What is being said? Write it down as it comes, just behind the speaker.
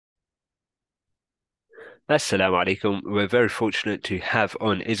Assalamu alaikum. We're very fortunate to have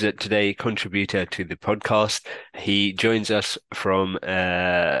on Izzat today, contributor to the podcast. He joins us from,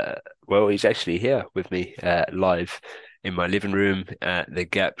 well, he's actually here with me live in my living room at the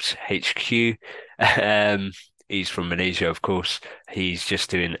Gaps HQ. Um, he's from Malaysia, of course. He's just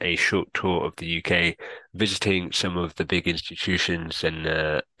doing a short tour of the UK, visiting some of the big institutions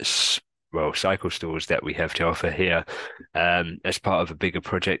and, well, cycle stores that we have to offer here as part of a bigger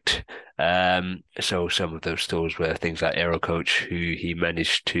project. So some of those stores were things like Aero Coach, who he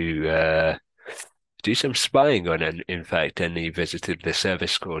managed to do some spying on, and in fact, and he visited the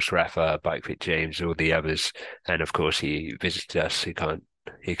service course, Rafa, Bike Fit James, all the others, and of course he visited us. He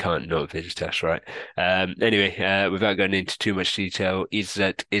can't not visit us, right? Anyway, without going into too much detail,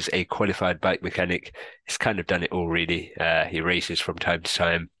 Izzat is a qualified bike mechanic. He's kind of done it all really. He races from time to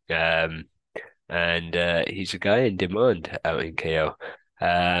time. And he's a guy in demand out in KL.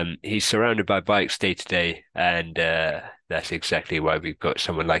 He's surrounded by bikes day to day, and that's exactly why we've got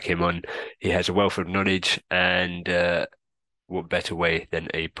someone like him on. He has a wealth of knowledge, and what better way than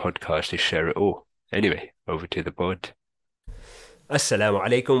a podcast to share it all? Anyway, over to the pod. Assalamu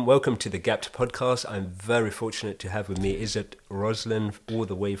alaikum. Welcome to the Gapped podcast. I'm very fortunate to have with me Izzat Roslan, all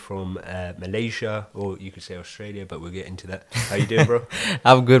the way from Malaysia, or you could say Australia, but we'll get into that. How you doing, bro?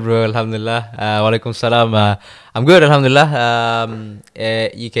 I'm good, bro. Alhamdulillah. Walaikum salam. I'm good, Alhamdulillah.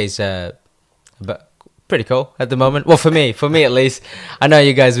 UK's but pretty cool at the moment. Well, for me at least. I know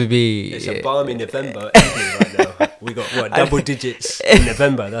you guys would be. It's a balmy November evening right now. We got what, double digits in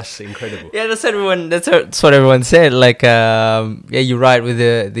November. That's incredible. Yeah, that's everyone. That's what everyone said. Like, yeah, you ride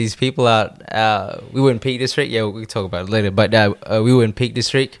with these people out. We were in Peak District. Yeah, we'll talk about it later. But we were in Peak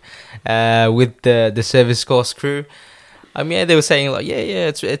District with the service course crew. Yeah, they were saying like,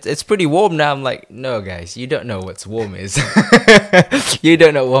 yeah, it's pretty warm now. I'm like, no, guys, you don't know what's warm is. You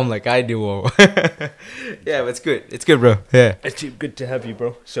don't know warm like I do warm. Yeah, but it's good. It's good, bro. Yeah. It's good to have you,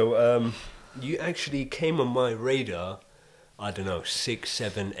 bro. So, you actually came on my radar, I don't know, 6,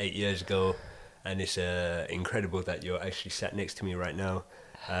 7, 8 years ago, and it's incredible that you're actually sat next to me right now.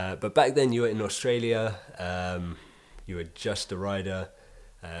 But back then you were in Australia, you were just a rider.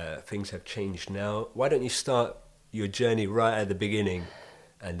 Things have changed now. Why don't you start your journey right at the beginning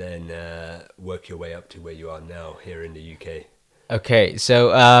and then work your way up to where you are now here in the UK? Okay,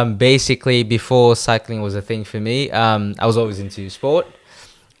 so basically, before cycling was a thing for me, I was always into sport.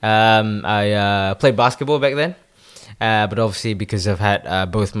 I played basketball back then, but obviously because I've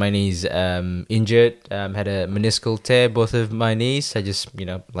had both my knees injured, had a meniscal tear, both of my knees. I just,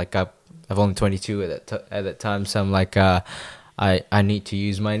 like I've only 22 at that time, so I'm like, I need to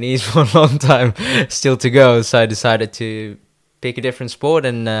use my knees for a long time still to go. So I decided to pick a different sport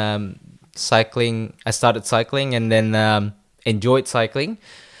and cycling. I started cycling and then enjoyed cycling.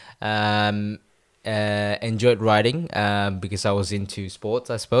 Enjoyed riding because I was into sports,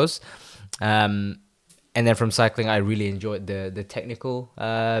 I suppose. And then from cycling, I really enjoyed the technical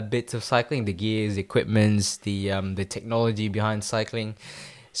bits of cycling, the gears, equipments, the technology behind cycling.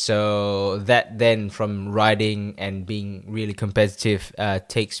 So that then from riding and being really competitive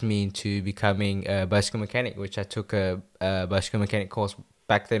takes me into becoming a bicycle mechanic, which I took a bicycle mechanic course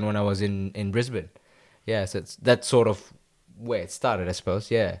back then when I was in Brisbane. Yeah, so that's sort of where it started, I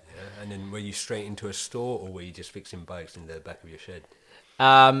suppose. Yeah. Yeah, and then were you straight into a store, or were you just fixing bikes in the back of your shed?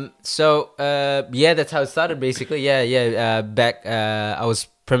 Yeah, that's how it started basically. Yeah. Back, I was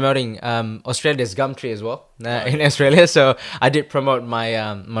promoting Australia's Gumtree as well in Australia. So I did promote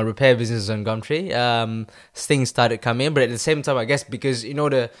my repair business on Gumtree. Things started coming in, but at the same time, I guess because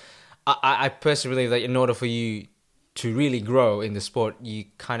I personally believe that in order for you to really grow in the sport, you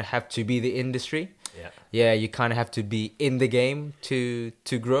kind of have to be the industry. Yeah, you kind of have to be in the game to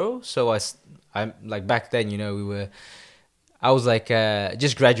grow. So I'm like back then, I was like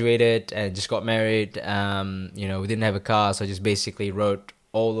just graduated and just got married. We didn't have a car, so I just basically wrote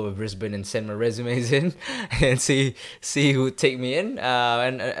all over Brisbane and sent my resumes in and see who would take me in.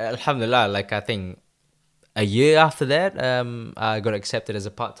 And alhamdulillah, like I think a year after that, I got accepted as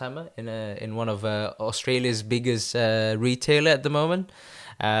a part timer in one of Australia's biggest retailer at the moment.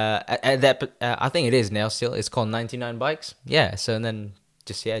 I think it is now still. It's called 99 Bikes. Yeah. So and then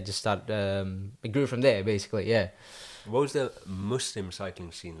just started. It grew from there basically. Yeah. What was the Muslim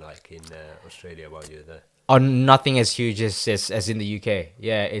cycling scene like in Australia while you were there? Oh, nothing as huge as in the UK.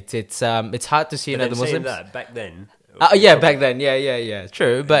 Yeah, it's hard to see But another then saying Muslims. that, back then, Yeah, back then. Yeah.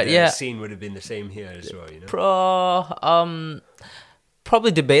 True, but the yeah, scene would have been the same here as well, you know?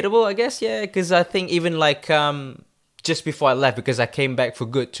 probably debatable, I guess. Yeah, because I think even like just before I left, because I came back for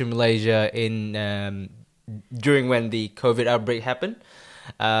good to Malaysia in during when the COVID outbreak happened.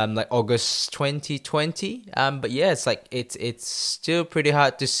 like August 2020. But yeah, it's like it's still pretty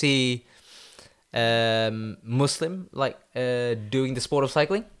hard to see Muslim like doing the sport of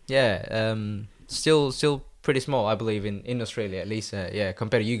cycling. Yeah, still pretty small, I believe, in Australia at least. Yeah,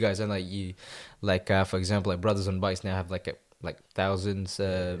 compared to you guys, and like you, like for example, like Brothers on Bikes now have like thousands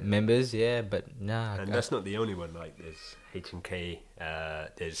Yeah. members. Yeah, but nah. And that's not the only one. Like there's H&K,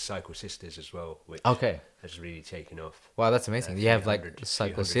 there's Cycle Sisters as well, which Okay. has really taken off. Wow, that's amazing. You have like Few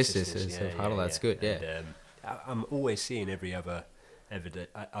cycle hundred sisters. sisters. So Yeah, how yeah, that's yeah. good. Yeah. And I'm always seeing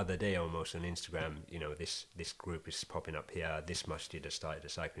other day almost on Instagram. You know, this group is popping up here. This masjid has started a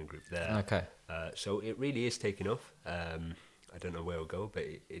cycling group there. Okay. So it really is taking off. I don't know where it'll go, but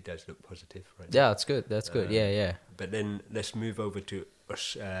it does look positive right now. Yeah, that's good. That's good. Yeah, yeah. But then let's move over to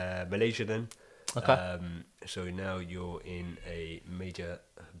Malaysia then. Okay. So now you're in a major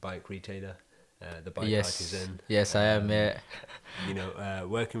bike retailer, the Bike Yes. Artisan. Yes, I am. Yeah. You know,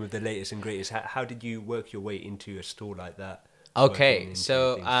 working with the latest and greatest. How did you work your way into a store like that? Working Okay, into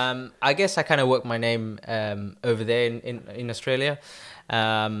so things? I guess I kind of worked my name over there in Australia.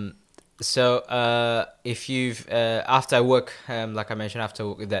 If you've after I work, like I mentioned, after I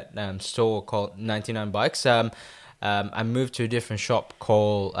work with that store called 99 Bikes, I moved to a different shop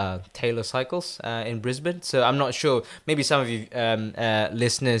called Taylor Cycles in Brisbane. So I'm not sure. Maybe some of you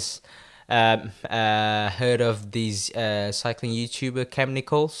listeners heard of these cycling YouTuber Cam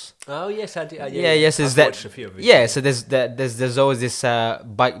Nichols. Oh yes, I did. Yeah, yes, is I've that watched a few of his. yeah, so there's always this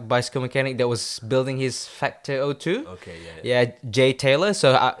bicycle mechanic that was building his Factor O2. Okay, yeah. Yeah, Jay Taylor.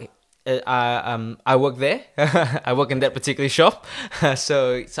 So I work there. I work in that particular shop.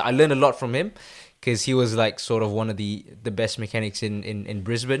 So I learned a lot from him because he was like sort of one of the best mechanics in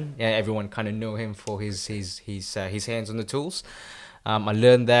Brisbane. Yeah, everyone kind of know him for his hands on the tools. I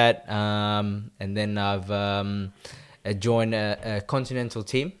learned that, and then I've joined a Continental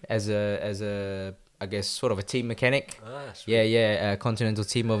team as a I guess sort of a team mechanic. Ah, sweet. Yeah, a Continental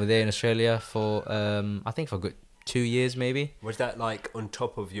team over there in Australia for I think for a good 2 years maybe. Was that like on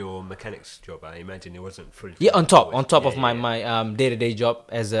top of your mechanics job? I imagine it wasn't full. Yeah, on top Yeah, of my yeah, yeah. my day-to-day job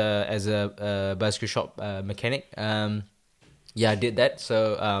as a bicycle shop mechanic. Yeah, I did that.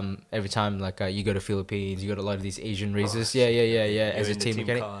 So every time like you go to Philippines, you go to a lot of these Asian races. Yeah, yeah, yeah, yeah. You're As a in the team team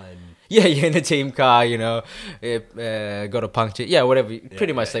mechanic. car and Yeah, you're in a team car, you know, got a puncture. Yeah, whatever.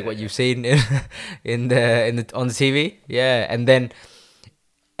 Pretty much yeah, like yeah, what yeah. you've seen in the on the TV. Yeah, and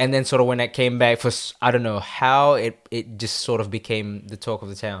then sort of when I came back I don't know how it just sort of became the talk of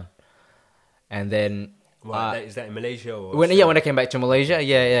the town. And then Is that in Malaysia or when I Australia? came back to Malaysia,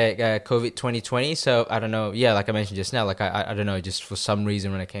 COVID 2020. So I don't know. Yeah, like I mentioned just now, like I don't know, just for some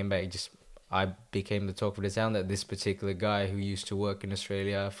reason when I came back, just I became the talk of the town that this particular guy who used to work in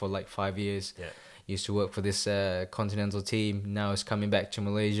Australia for like 5 years, Yeah, used to work for this continental team, now is coming back to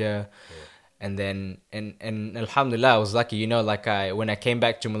Malaysia. yeah. And then and Alhamdulillah, I was lucky, you know, like when I came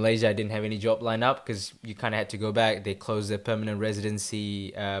back to Malaysia, I didn't have any job lined up because you kind of had to go back. They closed their permanent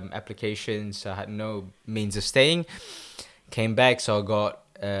residency applications, so I had no means of staying. Came back, so I got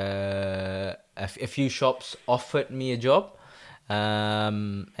a few shops offered me a job,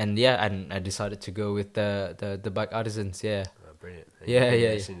 and yeah, and I decided to go with the bike artisans. Yeah, Oh, brilliant. And yeah, you've been yeah,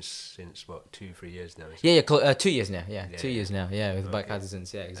 there yeah. since what 2-3 years now? Is it? Yeah, 2 years now. Yeah, Yeah, 2 years yeah. now. Yeah, with bike Okay.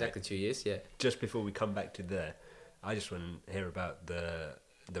 artisans. Yeah, exactly 2 years. Yeah. Just before we come back to there, I just want to hear about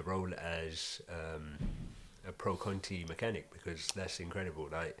the role as a pro Conti mechanic because that's incredible.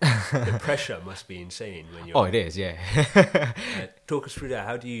 Like the pressure must be insane when you're. Oh, it is. Yeah. Talk us through that.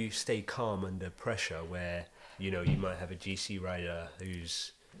 How do you stay calm under pressure where you know you might have a GC rider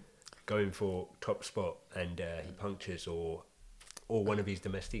who's going for top spot and he punctures or one of his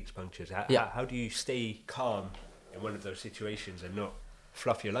domestiques punctures. Yeah. How do you stay calm in one of those situations and not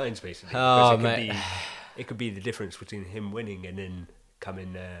fluff your lines basically? Oh, Because mate. it could be the difference between him winning and then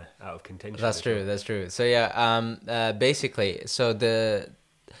coming out of contention. That's as true. well. That's true. So yeah, basically, so the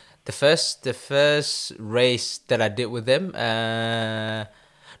first race that I did with them,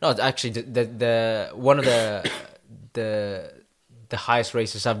 no, actually the one of the the highest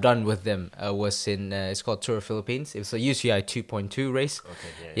races I've done with them was in it's called Tour of Philippines. It was a UCI 2.2 race.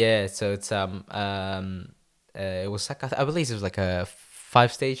 Okay. Yeah, so it's it was like I believe it was like a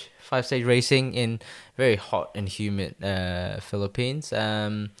five stage racing in very hot and humid Philippines.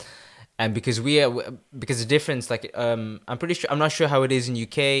 And because because the difference, like I'm not sure how it is in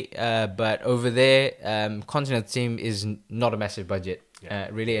UK, but over there, continental team is not a massive budget, Yeah.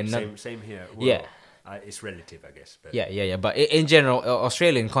 really, and Same here. Well, yeah. It's relative, I guess. But Yeah. But in general,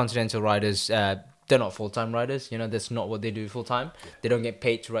 Australian continental riders, they're not full-time riders. You know, that's not what they do full-time. Yeah. They don't get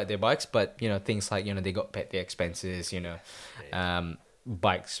paid to ride their bikes, but, you know, things like, you know, they got paid their expenses, you know. Yeah.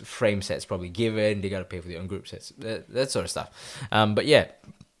 bikes frame sets probably given. They got to pay for their own group sets, that sort of stuff. But yeah,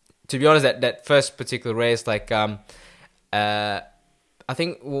 to be honest, that first particular race, like I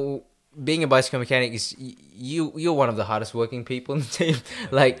think being a bicycle mechanic is you're one of the hardest working people in the team.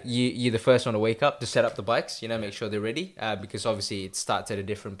 Like you're the first one to wake up to set up the bikes. Make sure they're ready because obviously it starts at a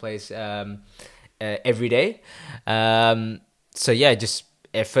different place every day. So yeah, just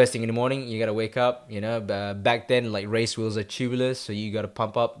at first thing in the morning, you gotta wake up. Back then, like race wheels are tubeless, so you gotta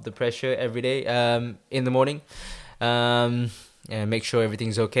pump up the pressure every day in the morning, and make sure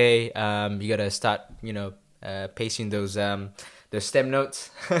everything's okay. You gotta start, pacing those stem notes,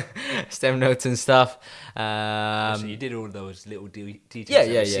 stem notes and stuff. So you did all those little details.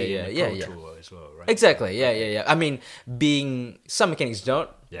 Yeah. Tour as well, right? Exactly. Yeah. I mean, some mechanics don't.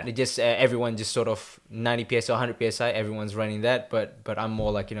 Yeah. They just everyone just sort of 90 psi, 100 psi. Everyone's running that, but I'm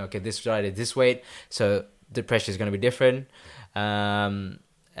more like okay, this rider this weight, so the pressure is going to be different. For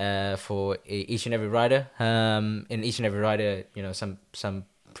each and every rider. And each and every rider, some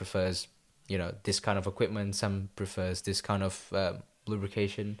prefers, this kind of equipment. Some prefers this kind of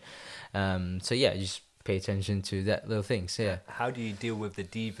lubrication. So yeah, you just pay attention to that little things. Yeah. How do you deal with the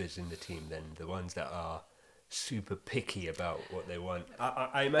divas in the team then? The ones that are super picky about what they want.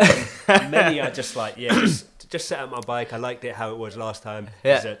 I imagine many are just like, just set up my bike. I liked it how it was last time.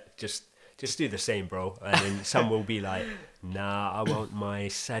 Yeah. Just do the same, bro. And then some will be like, nah, I want my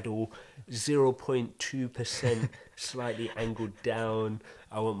saddle 0.2% slightly angled down.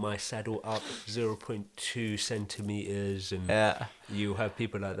 I want my saddle up 0.2 centimeters. And you have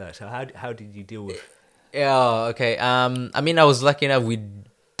people like that. So how did you deal with? Yeah. Okay. I mean, I was lucky enough. We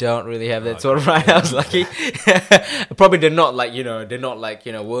don't really have that sort of ride. I was lucky. Probably they're not like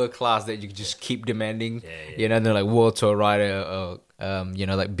world class that you can just keep demanding. They're like world tour rider or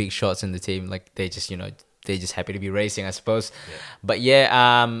like big shots in the team. Like they're just happy to be racing, I suppose. But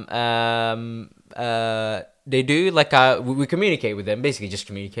they do like we communicate with them, basically just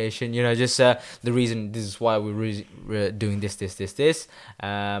communication. Just the reason this is why we're doing this. Is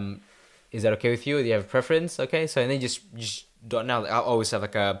that okay with you? Do you have a preference? Okay, so and then just don't now. I always have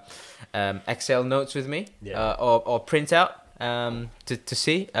like a Excel notes with me, or print out to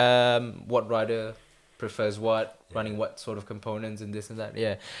see what rider prefers what, running what sort of components and this and that.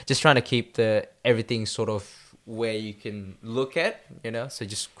 Yeah, just trying to keep everything sort of where you can look at, so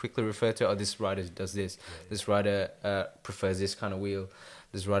just quickly refer to, this rider does this, this rider prefers this kind of wheel,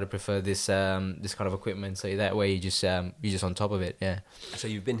 this rider prefers this this kind of equipment, so that way you're just on top of it. So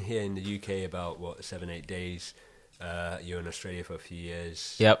you've been here in the UK about 7-8 days. You're in Australia for a few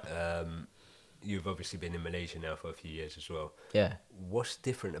years. Yep. You've obviously been in Malaysia now for a few years as well. Yeah. What's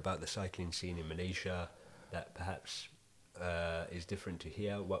different about the cycling scene in Malaysia that perhaps is different to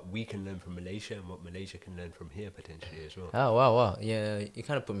here? What we can learn from Malaysia and what Malaysia can learn from here potentially as well. Oh wow. Yeah, you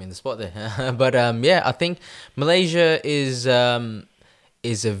kind of put me in the spot there. But I think Malaysia is a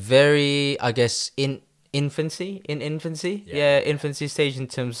very, I guess, infancy. Infancy stage in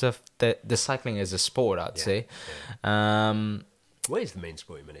terms of the cycling as a sport, I'd say. What is the main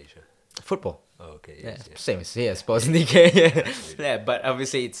sport in Malaysia? Football. Oh, okay. Yes. Same as here, I suppose, in the UK. But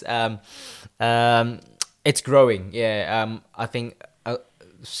obviously it's growing. I think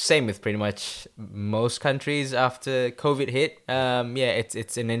same with pretty much most countries after COVID hit.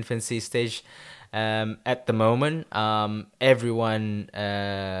 It's an infancy stage. At the moment, everyone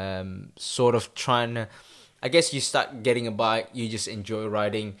sort of trying to, I guess you start getting a bike, you just enjoy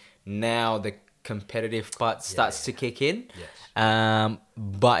riding. Now the competitive part starts to kick in. Yes.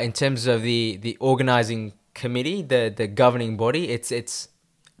 But in terms of the organizing committee, the governing body, it's a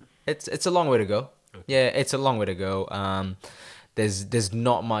long way to go. Okay. Yeah, it's a long way to go. There's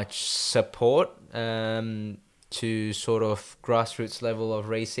not much support to sort of grassroots level of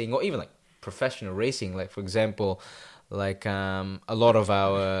racing, or even like professional racing. Like for example, like a lot of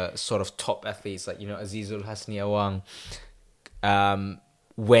our sort of top athletes, like Azizul Hasniawang,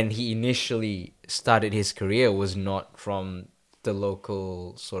 when he initially started his career, was not from the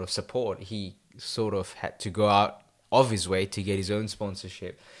local sort of support. He sort of had to go out of his way to get his own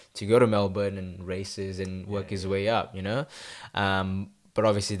sponsorship, to go to Melbourne and races and work his way up, But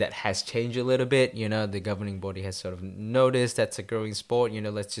obviously that has changed a little bit. The governing body has sort of noticed that's a growing sport.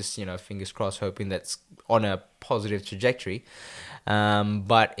 Let's just, fingers crossed, hoping that's on a positive trajectory.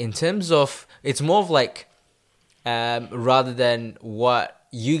 But in terms of, it's more of like, rather than what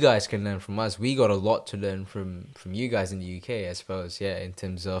you guys can learn from us, we got a lot to learn from you guys in the UK, I suppose. Yeah, in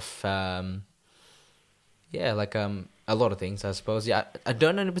terms of, a lot of things, I suppose. Yeah, I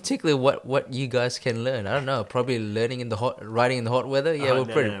don't know in particular what you guys can learn. I don't know. Probably riding in the hot weather. Yeah,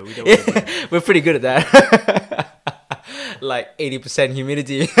 we're pretty good at that. like 80%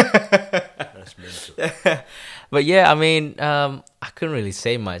 humidity. That's mental. But yeah, I mean, I couldn't really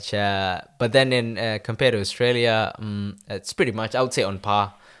say much. But then in compared to Australia, it's pretty much I would say on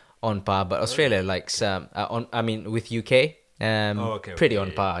par. But Okay. Australia likes on. I mean, with UK, Oh, okay, pretty okay, on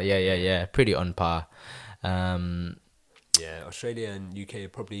yeah, par. Yeah, yeah, yeah, yeah. yeah, pretty on par. Um, Yeah, Australia and UK are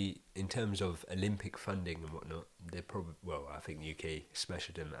probably, in terms of Olympic funding and whatnot, they're probably, well, I think UK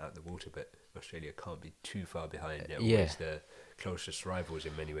smashed them out the water, but Australia can't be too far behind. They're yeah, always the closest rivals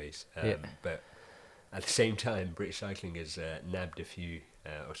in many ways. yeah. But at the same time, British cycling has nabbed a few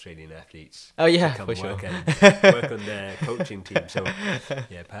Australian athletes Oh to yeah, for come sure. work on their coaching team. So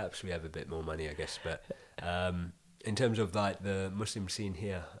yeah, perhaps we have a bit more money, I guess. But in terms of like the Muslim scene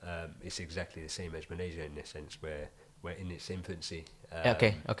here, it's exactly the same as Malaysia in a sense, where we're in its infancy.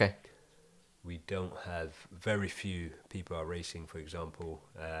 Okay, okay. We don't have very few people are racing. For example,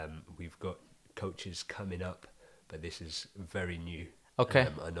 we've got coaches coming up, but this is very new. Okay.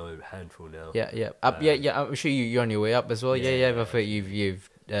 I know a handful now. Yeah, yeah. Up, yeah, yeah. I'm sure you're on your way up as well. Yeah, Yeah, yeah. yeah, I've heard you've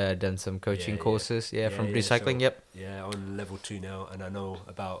done some coaching yeah, yeah, courses. Yeah, yeah, from yeah. recycling. So Yep. yeah, on level 2 now, and I know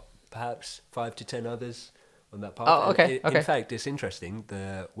about perhaps 5 to 10 others on that path. Oh, And okay, in okay. fact, it's interesting.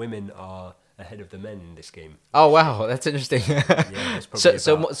 The women are ahead of the men in this game, Oh which wow, that's interesting. yeah, there's So probably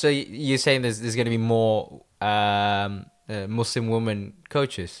so about you're saying there's gonna be more Muslim women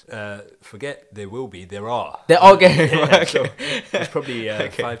coaches? forget there will be, there are. They're okay. Yeah, so Okay. there's probably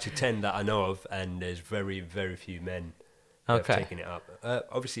Okay. 5 to 10 that I know of, and there's very, very few men who have Okay. taken it up.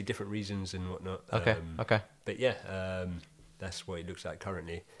 Obviously, different reasons and whatnot. Okay. Okay. But yeah, that's what it looks like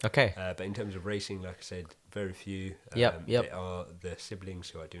currently. Okay. But in terms of racing, like I said, very few. Yep. They Yep. are the siblings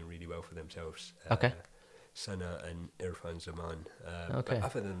who are doing really well for themselves. Okay. Sana and Irfan Zaman. Okay. But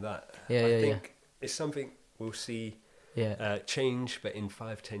other than that, Yeah. I Yeah. Yeah. think it's something we'll see Yeah. change, but in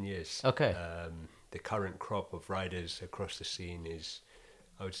 5, 10 years. Okay. The current crop of riders across the scene is,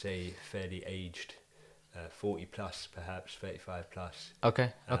 I would say, fairly aged, 40 plus, perhaps 35 plus.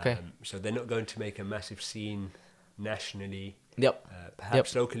 Okay. Okay. So they're not going to make a massive scene nationally. Yep.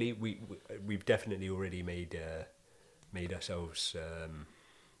 Perhaps locally, we've definitely already made ourselves,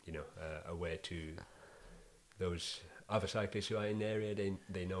 aware to those other cyclists who are in the area.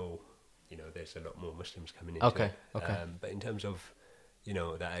 They know, there's a lot more Muslims coming into Okay. it. Okay. But in terms of,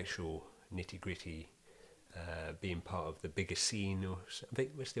 that actual nitty gritty, being part of the bigger scene, or something,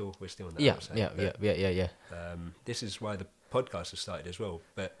 we're still on the Yeah. outside. Yeah. Yeah. But, Yeah. Yeah. Yeah. this is why the podcast has started as well.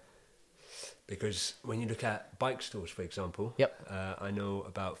 But because when you look at bike stores, for example, Yep. I know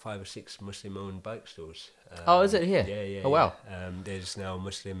about 5 or 6 Muslim-owned bike stores. Oh, is it here? Yeah, yeah. Oh, wow. Yeah. There's now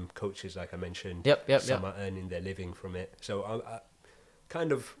Muslim coaches, like I mentioned. Yep. Yep. Some Yep. are earning their living from it. So,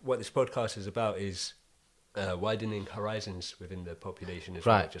 kind of what this podcast is about is widening horizons within the population as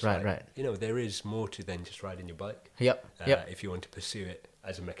well. Right. Just Right. like, Right. there is more to than just riding your bike. Yep. Yep. If you want to pursue it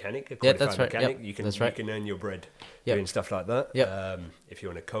as a mechanic, a Yeah, qualified that's right. mechanic, Yep, you can that's right. you can earn your bread Yep. doing stuff like that. Yep. If you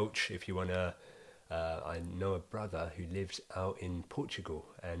want to coach, if you want to, I know a brother who lives out in Portugal,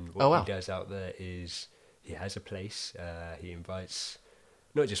 and what Oh, wow. he does out there is he has a place. He invites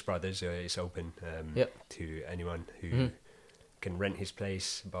not just brothers; it's open Yep. to anyone who Mhm. can rent his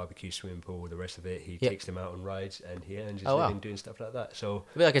place, barbecue, swimming pool, the rest of it. He Yep. takes them out on rides, and he earns his Oh, wow. living doing stuff like that. So.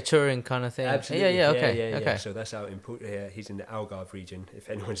 A bit like a touring kind of thing. Absolutely. Yeah. Yeah. Okay. Yeah. Okay. So that's out in he's in the Algarve region. If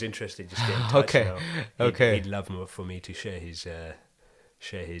anyone's interested, just get in touch. Okay. Now. Okay. He'd love for me to share his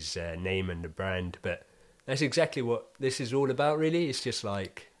name and the brand. But that's exactly what this is all about. Really, it's just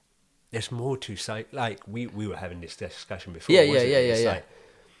like there's more to like we were having this discussion before. Yeah, yeah, wasn't yeah, it? yeah, It's yeah. like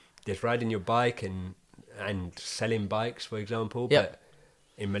there's riding your bike and selling bikes, for example. Yep. But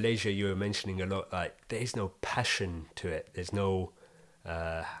in Malaysia, you were mentioning a lot, like, there is no passion to it. There's no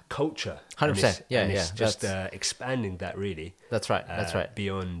culture. 100%. Yeah, and it's yeah, just that's- expanding that, really. That's right. That's right.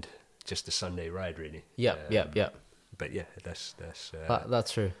 Beyond just a Sunday ride, really. Yep. Yep. Yep. But yeah, that's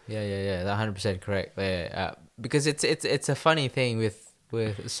That's true. Yeah. Yeah. Yeah. 100% correct. Yeah. Because it's a funny thing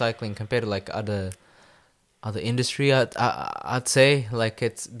with cycling compared to like other industry. I'd say like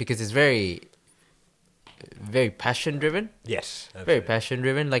it's because it's very passion driven. yes, Very absolutely. passion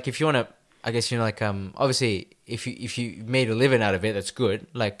driven. Like if you wanna, I guess like obviously if you made a living out of it, that's good.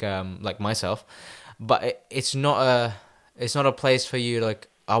 Like myself, but it's not a place for you. Like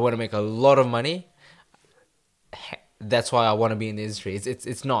I want to make a lot of money. That's why I want to be in the industry.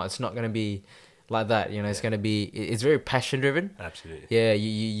 It's not gonna be like that. It's gonna be. It's very passion driven. Absolutely. Yeah,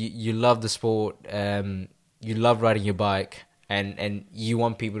 you love the sport. You love riding your bike, and you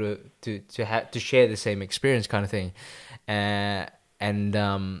want people to share the same experience, kind of thing, and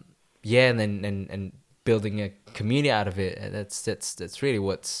building a community out of it. That's really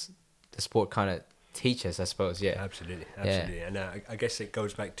what's the sport kind of teach us, I suppose. Yeah, Absolutely, yeah, absolutely. And I guess it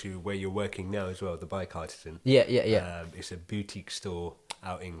goes back to where you're working now as well, the Bike Artisan. yeah. It's a boutique store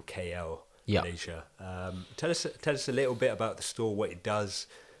out in KL, Yeah. Malaysia. Tell us a little bit about the store, what it does,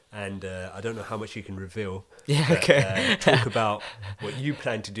 and I don't know how much you can reveal, Yeah, but okay. talk about what you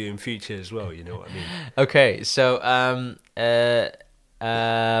plan to do in future as well. You know what I mean? Okay, so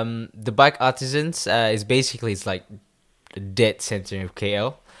the Bike Artisans is basically, it's like the dead center of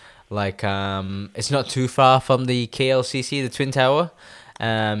KL. Like it's not too far from the KLCC, the Twin Tower.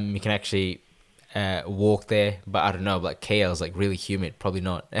 You can actually walk there, but I don't know. Like KL is like really humid, probably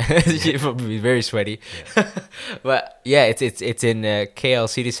not. You'd probably be very sweaty. Yeah. But yeah, it's in KL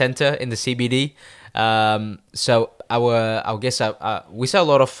city center in the CBD. So I guess we sell a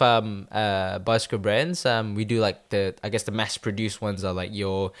lot of bicycle brands. We do like the mass produced ones are like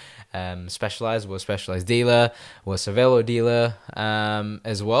your Specialized. We're a Specialized dealer. We're a Cervelo dealer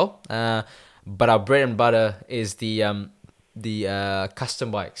as well. But our bread and butter is the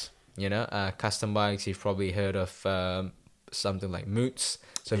custom bikes. Custom bikes. You've probably heard of something like Moots.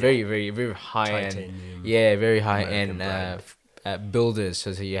 So Yeah. very, very, very high end. Titanium, Yeah, very high American end brand. builders. So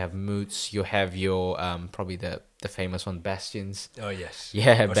you have Moots. You have your probably the famous one, Bastions. Oh yes,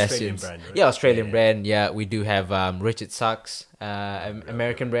 Yeah, Australian Bastions. brand, right? Yeah, Australian Yeah. brand. Yeah, we do have Richard Sachs,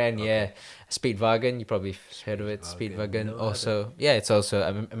 American brand. Yeah, Okay. Speedwagon. You probably heard of it. Speedwagon. Speedwagon. No, I Also, yeah, it's also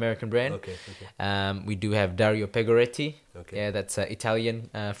an American brand. Okay, okay, We do have Dario Pegoretti. okay. Yeah, that's Italian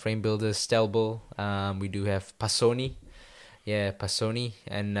frame builder. Stelbo. We do have Passoni. Yeah, Passoni.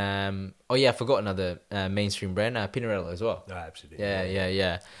 And oh yeah, I forgot another mainstream brand, Pinarello as well. Oh, absolutely.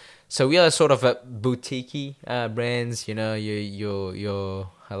 Yeah. So we are sort of a boutique brands. You're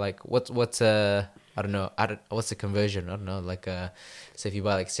like what's I don't know. What's the conversion? I don't know. Like so if you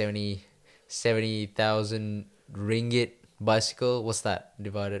buy like 70,000 ringgit bicycle, what's that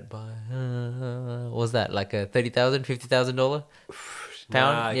divided by? What's that like a 30,000, $50,000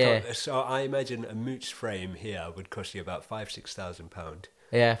 pound? Nah, Yeah, so I imagine a Moots frame here would cost you about £5,000-6,000.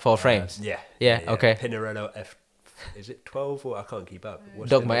 yeah, four frames. Yeah, okay. Pinarello F, is it 12 or I can't keep up?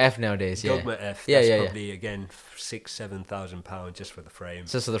 What's Dogma the F nowadays. Yeah, Dogma F. yeah, That's yeah. probably again £6,000-7,000 just for the frame.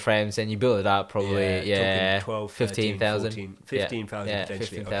 Just for the frames, and you build it up probably, yeah, talking 12, 15,000. 15,000 Yeah,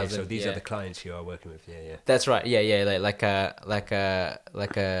 potentially. Okay, 15,000. so these yeah. are the clients you are working with. Yeah, That's right. Yeah. Like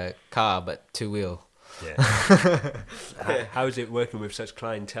a car, but two wheel. yeah. How is it working with such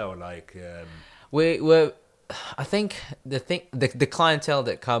clientele? Like, We're I think the clientele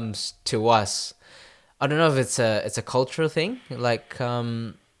that comes to us, I don't know if it's a cultural thing, like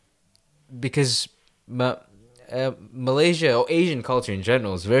because Malaysia or Asian culture in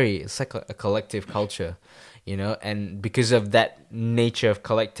general is it's like a collective culture, and because of that nature of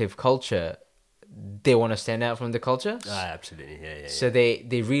collective culture, they want to stand out from the culture. absolutely, yeah. So they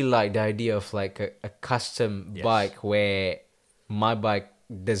really like the idea of like a custom Yes. bike where my bike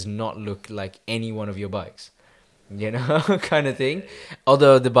does not look like any one of your bikes, kind of thing.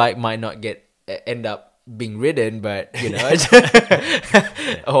 Although the bike might not end up being ridden, but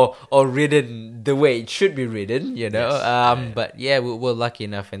or ridden the way it should be ridden, Yes. But yeah, we're lucky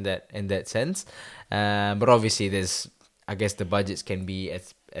enough in that sense. But obviously, I guess the budgets can be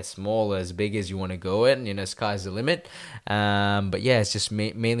as small or as big as you want to go in. Sky's the limit. But yeah, it's just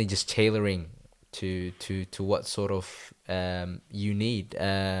mainly just tailoring to what sort of you need.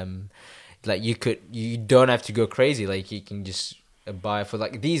 Like you don't have to go crazy. Like you can just buy for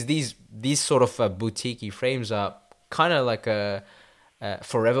like these sort of boutique frames are kind of like a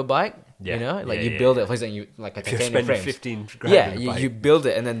forever bike. Yeah. Like Yeah, you yeah, build yeah. it. For example, you like a If you're titanium spending frames. 15 grand Yeah, on a you bike, build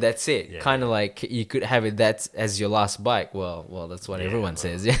it and then that's it. Yeah, Kind of yeah. like you could have it as your last bike. Well, that's what Yeah, everyone well.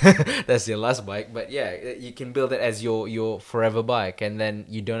 says. Yeah, that's your last bike. But yeah, you can build it as your forever bike, and then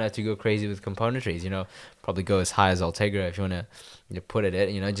you don't have to go crazy with componentries. Probably go as high as Ultegra if you want to put it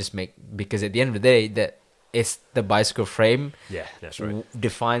at. Just make, because at the end of the day that it's the bicycle frame Yeah, that's right.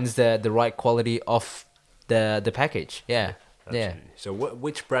 defines the right quality of the package. Yeah. Absolutely. So,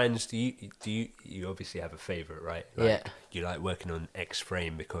 which brands do you obviously have a favorite, right? Like, Yeah. You like working on X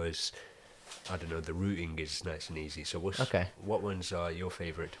frame because I don't know, the routing is nice and easy. So, what ones are your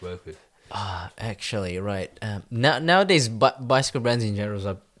favorite to work with? Actually, right. Nowadays, bicycle brands in general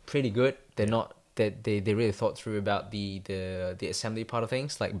are pretty good. They're not. They really thought through about the assembly part of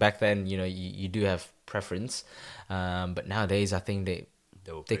things. Like back then, you do have preference, but nowadays I think they're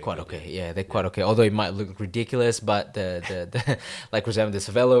quite good, okay. Yeah, they're quite okay. Although it might look ridiculous, but the like for example the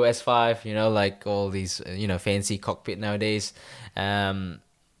Cervelo S5, like all these fancy cockpit nowadays.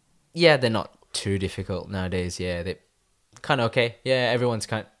 Yeah, they're not too difficult nowadays. Yeah, they're kind of okay. Yeah,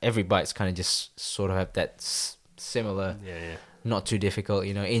 every bike's kind of just sort of have that similar Yeah. not too difficult.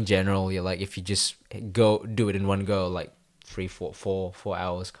 In general, you're like if you just go do it in one go, like 3, 4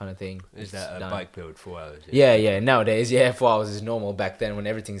 hours kind of thing. Is It's that a done. bike build 4 hours? Yeah, yeah. Nowadays, yeah, 4 hours is normal. Back then, when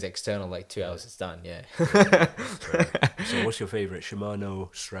everything's external, like 2 hours, it's done. Yeah. Fair enough. Fair enough. So, what's your favorite?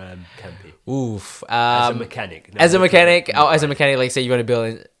 Shimano, SRAM, Campy? Oof. As a mechanic. No, As a no problem. mechanic, No, as a right. mechanic, like say you want to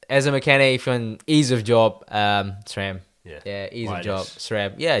build as a mechanic, if you want ease of job, SRAM. Yeah. Yeah, ease of job, Wireless.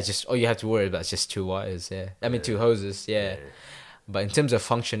 SRAM. Yeah, it's just all you have to worry about is just two wires. Yeah, I mean two Yeah. hoses. Yeah, Yeah. but in terms of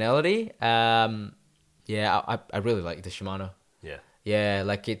functionality, yeah, I really like the Shimano. Yeah. Yeah,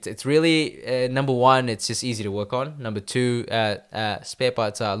 like it's really number one, it's just easy to work on. Number two, spare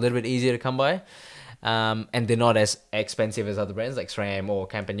parts are a little bit easier to come by, and they're not as expensive as other brands like SRAM or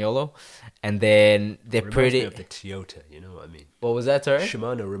Campagnolo. And then they're Reminds me pretty. of the Toyota. You know what I mean? What was that, sorry?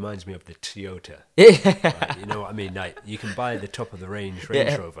 Shimano reminds me of the Toyota. Yeah, Like, you know what I mean? Like you can buy the top of the range Range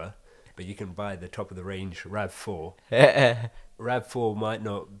Yeah. Rover, but you can buy the top of the range Rav4. yeah, Rav4 might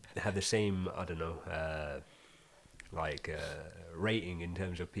not have the same, I don't know, rating in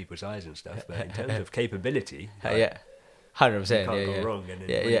terms of people's eyes and stuff, but in terms of capability, like, yeah, 100%. you can't Yeah, go yeah. wrong. And then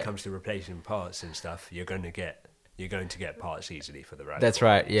Yeah, when yeah. it comes to replacing parts and stuff, you're going to get parts easily for the Rav4. That's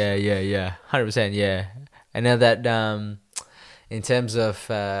right. Yeah, yeah, yeah. 100%. Yeah. And now that in terms of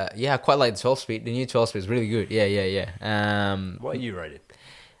yeah, I quite like the 12 speed. The new 12 speed is really good. Yeah, yeah, yeah. What are you riding?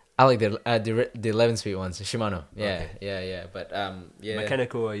 I like the 11 speed ones, Shimano. Yeah, Okay. yeah, yeah. But yeah.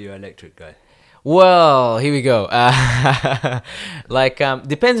 Mechanical or are you electric guy? Well, here we go. Like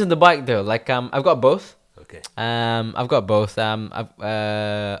depends on the bike though. Like I've got both. Okay. I've got both. I've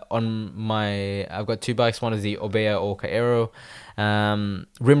got two bikes. One is the Orbea Orca Aero,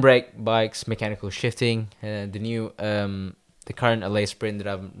 rim brake bikes, mechanical shifting. The current LA Sprint that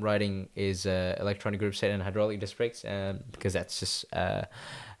I'm riding is electronic group set and hydraulic disc brakes. Because that's just That's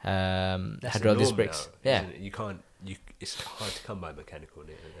hydraulic the disc norm brakes. now, Yeah. isn't it? You can't. It's hard to come by mechanical.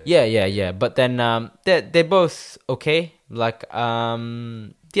 Yeah, yeah, yeah. But then they're both okay. Like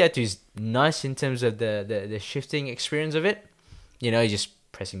the Atu is nice in terms of the shifting experience of it. You're just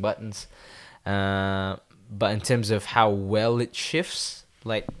pressing buttons. But in terms of how well it shifts,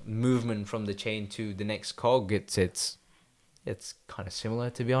 like movement from the chain to the next cog, it's kind of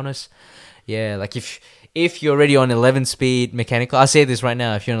similar, to be honest. Yeah, like if you're already on 11 speed mechanical, I'll say this right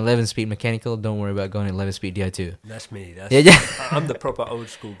now: if you're on 11 speed mechanical, don't worry about going 11 speed Di2. That's me. Yeah, yeah. I'm the proper old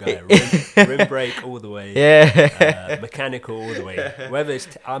school guy. Rim brake all the way. Yeah. Mechanical all the way. Whether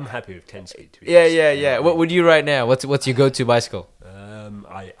I'm happy with 10 speed. To be Yeah, honest, yeah, you know yeah. I What mean? would you right now? What's your go-to bicycle?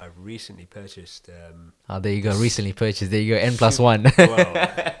 I recently purchased. Oh, there you go. Recently purchased. There you go. N+1.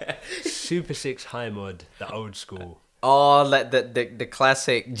 Well, Super 6 High Mod, the old school. Oh, like the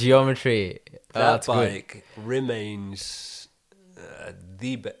classic geometry. Oh, That that's good. bike remains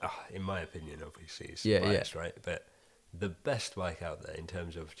in my opinion, obviously, it's Yeah, biased, right? But the best bike out there in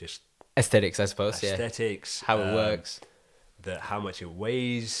terms of just Aesthetics, I suppose. Yeah. aesthetics, How it works. how much it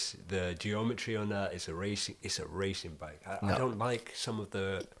weighs, the geometry on that. It's a racing bike. I don't like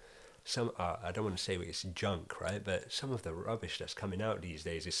I don't want to say it's junk, right? But some of the rubbish that's coming out these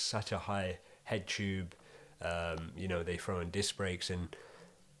days is such a high head tube. They throw in disc brakes, and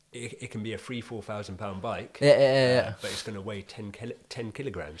it can be a £4,000 bike. Yeah. But it's going to weigh 10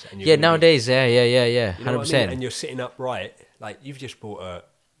 kilograms. And Yeah, nowadays, yeah. you know 100%. what I mean? And you're sitting upright, like you've just bought a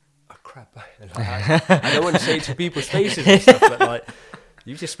crap bike. Like, I don't want to say it to people's faces and stuff, but like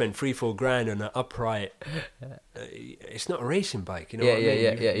you've just spent 3-4 grand on an upright. It's not a racing bike, you know Yeah, what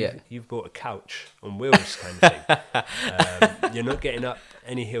I mean? yeah. You've bought a couch on wheels, kind of thing. You're not getting up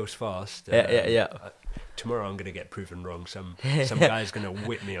any hills fast. Yeah. Tomorrow I'm going to get proven wrong. Some guy's going to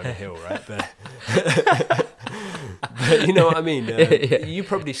whip me on a hill, right? But you know what I mean. You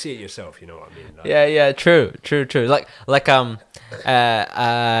probably see it yourself. You know what I mean. Like, Yeah. True. Like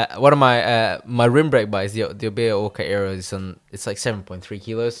one of my rim brake bikes, the Orbea Orca Aero, it's like 7.3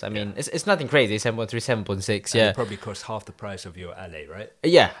 kilos. I mean, it's nothing crazy. 7.3, 7.6. and Yeah. it probably cost half the price of your LA, right?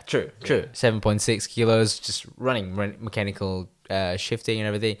 Yeah, true. 7.6 kilos, just running mechanical shifting and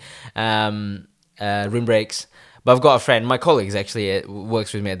everything. Rim brakes. But I've got a friend, my colleague actually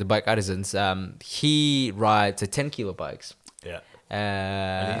works with me at the Bike Artisans. He rides a 10 kilo bikes. Yeah.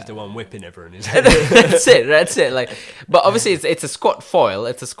 And he's Uh, the one whipping everyone. that's it. Like, but obviously it's a squat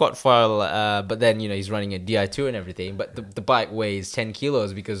foil. But then he's running a Di2 and everything. But the bike weighs 10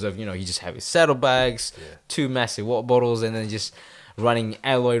 kilos because of you just have his saddlebags, Yeah. 2 massive water bottles, and then just running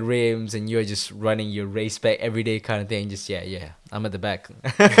alloy rims, and you're just running your race bike every day kind of thing. Just yeah. I'm at the back.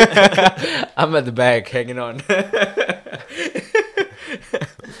 I'm at the back hanging on.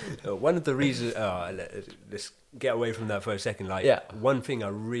 One of the reasons, let's get away from that for a second. Like, Yeah. one thing I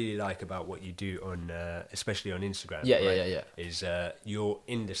really like about what you do on, especially on Instagram, Yeah, yeah, right, yeah, yeah. is you're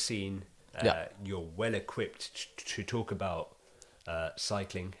in the scene. Yeah. You're well equipped to talk about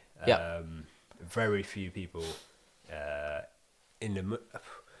cycling. Yeah. Very few people in the.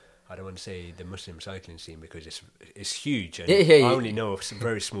 I don't want to say the Muslim cycling scene because it's huge, and I only know a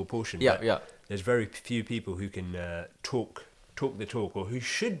very small portion. Yeah, but yeah. there's very few people who can talk the talk, or who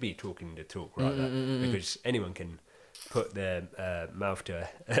should be talking the talk, rather, because anyone can put their mouth to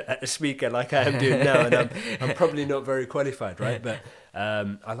a speaker like I am doing now, and I'm probably not very qualified, right? But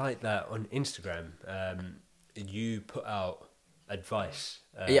I like that on Instagram. You put out advice,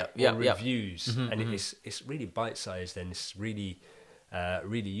 or reviews, and it's really bite sized, and it's really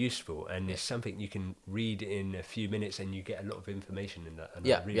useful, and it's something you can read in a few minutes, and you get a lot of information in that. And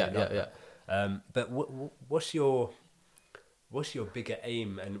I really like that. But what's your bigger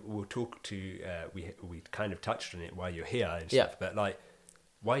aim? And we'll talk to we kind of touched on it while you're here and stuff. But like,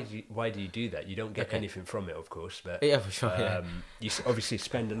 why do you do that? You don't get anything from it, of course. But for sure. you obviously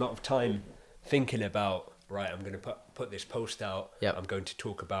spend a lot of time thinking about. Right, I'm going to put this post out. Yep. I'm going to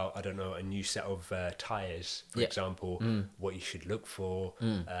talk about, I don't know, a new set of tires, for example, what you should look for,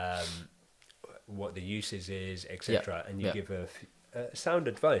 what the uses is, etc. And you give a sound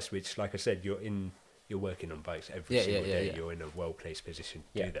advice, which, like I said, you're working on bikes every single day. Yeah. You're in a well-placed position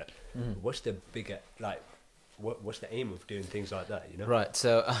to do that. What's the bigger, like, what's the aim of doing things like that, you know? Right.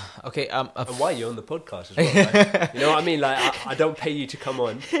 So, okay. And why you're on the podcast as well, right? You know what I mean? Like, I don't pay you to come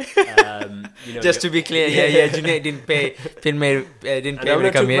on. You know, just to be clear, Junaid didn't pay me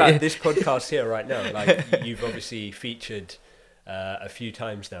to come here. About this podcast here right now. Like, you've obviously featured a few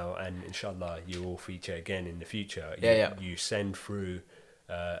times now, and inshallah, you will feature again in the future. You send through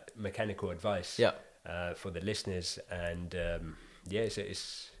mechanical advice for the listeners, and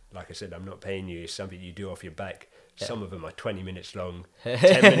it's like I said, I'm not paying you. It's something you do off your back. Some of them are 20 minutes long,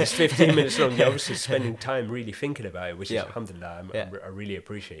 10 minutes, 15 minutes long. You're obviously spending time really thinking about it, which is, alhamdulillah, I really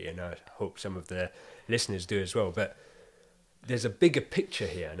appreciate it, and I hope some of the listeners do as well. But there's a bigger picture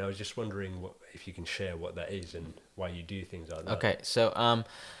here, and I was just wondering if you can share what that is and why you do things like that. Okay, so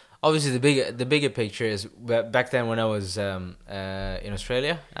obviously the bigger picture is back then when I was in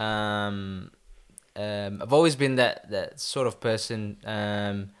Australia. I've always been that sort of person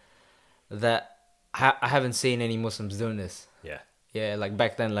that I haven't seen any Muslims doing this. Yeah. Like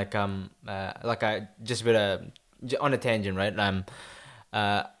back then, like I just on a tangent, right?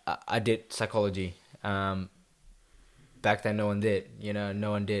 I did psychology. Back then, no one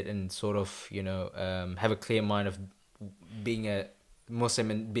did. And sort of, have a clear mind of being a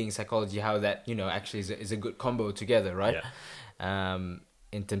Muslim and being psychology. How that actually is a good combo together, right? Yeah.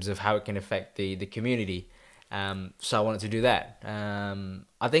 In terms of how it can affect the community. So I wanted to do that.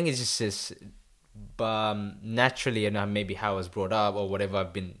 I think it's just this, naturally, and maybe how I was brought up or whatever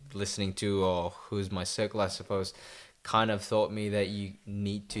I've been listening to or who's my circle, I suppose, kind of taught me that you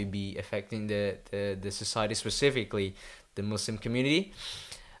need to be affecting the society, specifically the Muslim community.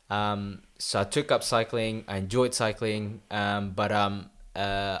 So I took up cycling. I enjoyed cycling, but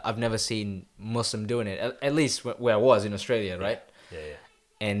I've never seen Muslim doing it, at least where I was in Australia, right? Yeah.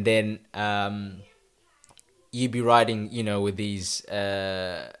 And then you'd be riding, with these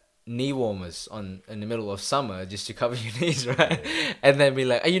knee warmers in the middle of summer just to cover your knees, right? And then be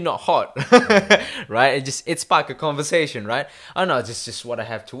like, "Are you not hot?" Right? It sparked a conversation, right? Oh no, it's just what I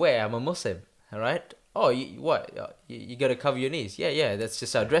have to wear. I'm a Muslim, all right? Oh, what? You got to cover your knees? Yeah. That's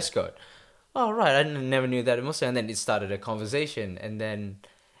just our dress code. Oh right, I never knew that a Muslim. And then it started a conversation, and then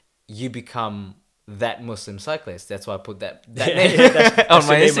you become that Muslim cyclist. That's why I put that name on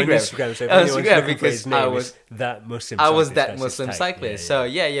my Instagram. So because I was that Muslim. I was that Muslim cyclist. So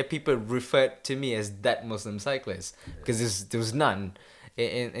people referred to me as that Muslim cyclist because there was none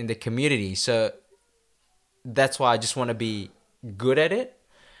in the community. So that's why I just want to be good at it.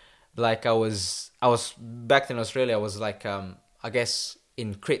 Like I was back in Australia. I was like I guess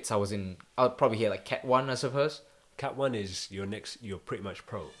in crits. I'll probably hear like Cat 1, I suppose. Cat 1 is you're pretty much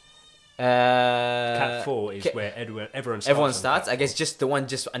pro. Cat 4 is where everyone starts. Everyone starts. I guess just the one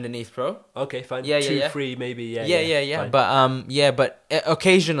just underneath pro. Okay, fine. Yeah, 2, 3 maybe. Yeah. Fine. But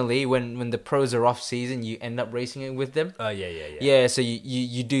occasionally when the pros are off season, you end up racing it with them. Oh yeah. Yeah, so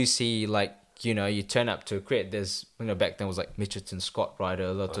you do see like you turn up to a crit. There's back then was like Mitchelton Scott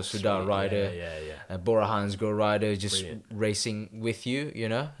rider, Lotto Sudar rider, Bora Hansgrohe rider just Brilliant. Racing with you.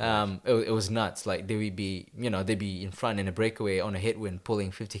 It was nuts. Like they would be they'd be in front in a breakaway on a headwind pulling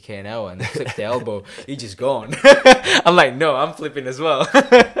 50k an hour and they flip their elbow. You just gone. I'm like, no, I'm flipping as well.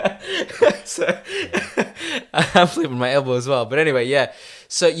 So I'm flipping my elbow as well. But anyway, yeah.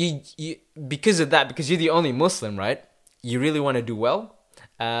 So you because of that, because you're the only Muslim, right? You really want to do well.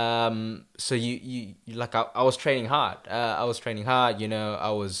 So like I was training hard. I was training hard.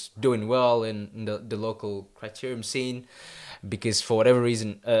 I was doing well in the local criterium scene, because for whatever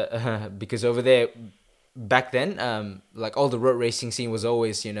reason, because over there back then, like all the road racing scene was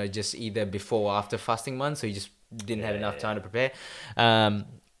always, just either before or after fasting month, so you just didn't have enough time to prepare.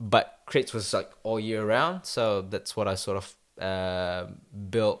 But crits was like all year round, so that's what I sort of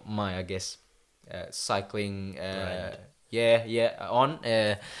built my, I guess, cycling. Brand. On,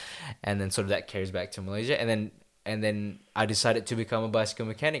 and then sort of that carries back to Malaysia, and then I decided to become a bicycle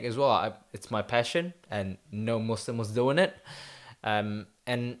mechanic as well. It's my passion, and no Muslim was doing it.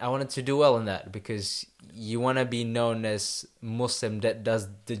 And I wanted to do well in that, because you want to be known as Muslim that does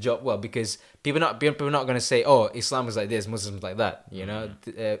the job well, because people not going to say, oh, Islam is like this, Muslims like that.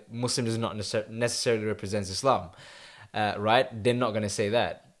 Muslim does not necessarily represents Islam, right? They're not going to say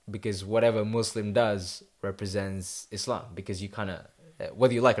that, because whatever Muslim does represents Islam, because you kind of,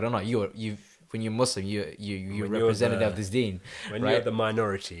 whether you like it or not, you when you're Muslim, you're When you're representative the of this deen, when you're right? the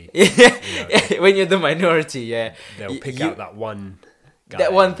minority, When you're the minority, yeah, they'll pick out that one guy.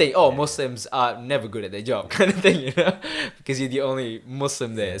 that one thing. Oh, Yeah. Muslims are never good at their job, kind of thing, because you're the only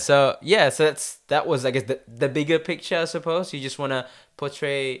Muslim there. So yeah, so that was, I guess, the bigger picture, I suppose. You just want to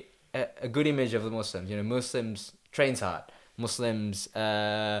portray a good image of the Muslims. Muslims trains hard. Muslims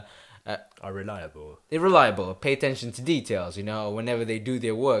Are reliable. they're reliable, pay attention to details. Whenever they do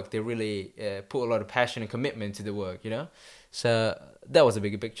their work, they really put a lot of passion and commitment to the work. So that was a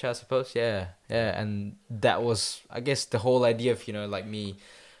bigger picture, I suppose. Yeah, and that was, I guess, the whole idea of like me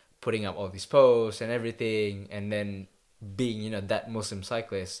putting up all these posts and everything, and then being that Muslim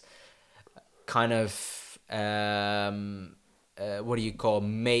cyclist, kind of what do you call,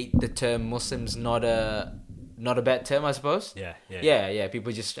 made the term Muslims not a bad term, I suppose. Yeah.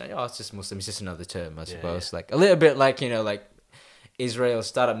 People just, oh, it's just Muslim. It's just another term, I suppose. Yeah. Like a little bit like like Israel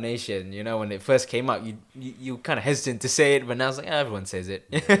startup nation. When it first came out, you kind of hesitant to say it, but now it's like, everyone says it,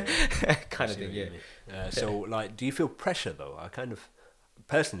 kind of thing. Yeah. So, like, do you feel pressure though?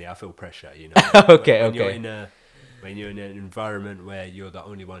 Personally, I feel pressure. Okay. When you're in an environment where you're the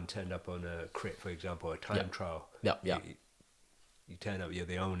only one turned up on a crit, for example, a time trial. Yeah. You turn up, you're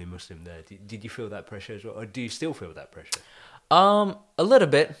the only Muslim there. Did you feel that pressure as well, or do you still feel that pressure? A little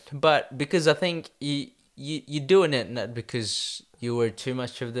bit, but because I think you're doing it not because you were too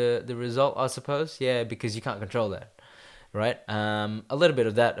much of the result, I suppose. Yeah, because you can't control that, right? A little bit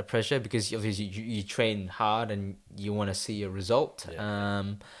of that pressure, because obviously you train hard and you want to see a result.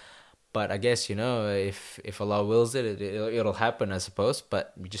 Yeah. But I guess if Allah wills it'll happen, I suppose.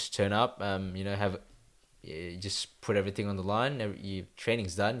 But you just turn up, have. You just put everything on the line. Your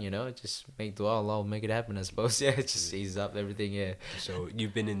training's done, just make dua, Allah will make it happen, I suppose. Yeah, it just eases up everything. Yeah. So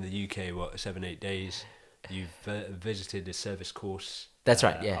you've been in the UK, 7-8 days. You've visited a service course. That's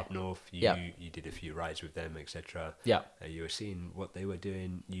right. Yeah. Up north. You did a few rides with them, etc. Yeah. You were seeing what they were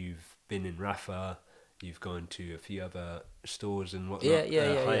doing. You've been in Rafa. You've gone to a few other stores and whatnot.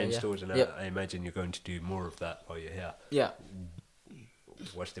 High-end stores, and I imagine you're going to do more of that while you're here. Yeah.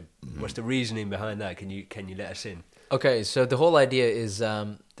 What's the reasoning behind that? Can you let us in? Okay, so the whole idea is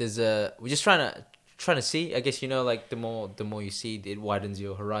we're just trying to see. I guess like the more you see, it widens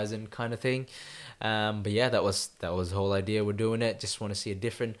your horizon, kind of thing. But yeah, that was the whole idea. We're doing it. Just want to see a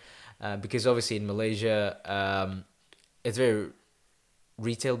different, because obviously in Malaysia, it's very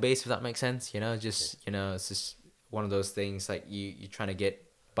retail based. If that makes sense, it's just one of those things, like you're trying to get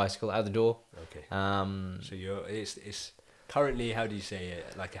bicycle out the door. Okay. So it's currently, how do you say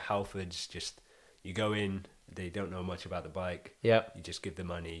it? Like a Halfords, just you go in, they don't know much about the bike. Yeah. You just give the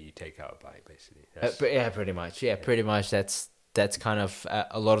money, you take out a bike, basically. Pretty much. Yeah, pretty much. That's kind of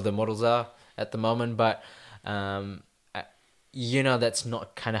a lot of the models are at the moment, but that's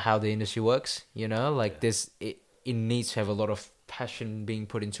not kind of how the industry works. This, it needs to have a lot of passion being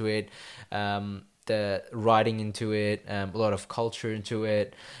put into it. The writing into it, a lot of culture into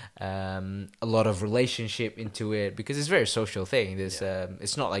it, a lot of relationship into it, because it's a very social thing. There's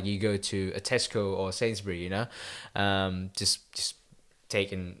it's not like you go to a Tesco or Sainsbury, just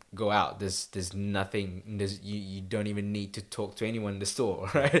take and go out. There's nothing. You don't even need to talk to anyone in the store,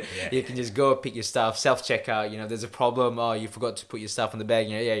 right? You can just go pick your stuff, self checkout. There's a problem. Oh, you forgot to put your stuff in the bag.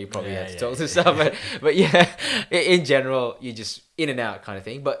 You probably have to talk to stuff. But yeah, in general, you just in and out kind of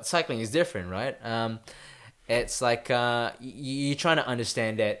thing. But cycling is different, right? It's like you're trying to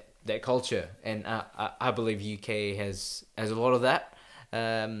understand that culture, and I believe UK has a lot of that.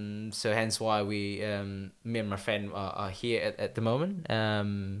 So hence why we, me and my friend are here at the moment.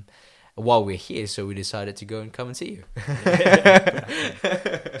 while we're here, so we decided to go and come and see you.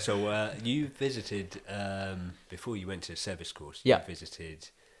 So you visited before you went to the service course. You Yeah. visited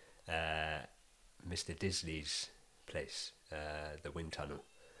Mr. Disley's place, the wind tunnel.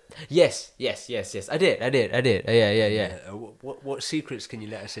 Yes. I did. Yeah. What secrets can you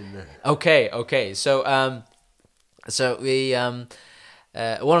let us in there? Okay. So we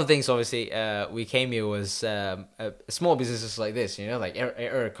one of the things obviously we came here was small businesses like this, like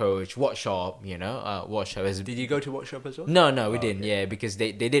air coach, watch shop, watch shop is. Did you go to Watch Shop as well? No, we Oh, didn't. okay. Yeah, because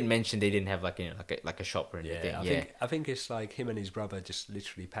they did mention they didn't have like a shop or anything. Yeah, I think it's like him and his brother just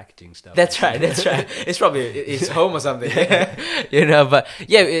literally packaging stuff. That's right. It's probably his home or something, But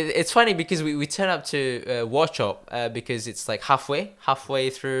yeah, it's funny because we turn up to Watch Shop because it's like halfway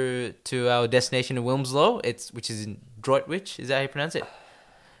through to our destination in Wilmslow. Which is in Droitwich. Is that how you pronounce it?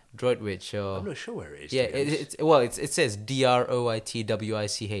 Droitwich. Or I'm not sure where it is. yeah, it says Droitwich.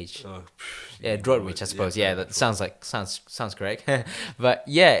 Oh, Yeah, Droitwich, I suppose. Yeah, that sounds correct. But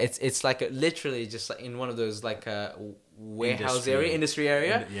yeah, it's like literally just like in one of those like warehouse industry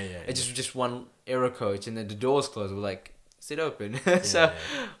area. Yeah. It's just one aero coach, and then the doors closed. We're like, is it open?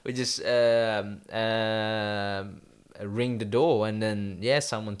 We just ring the door, and then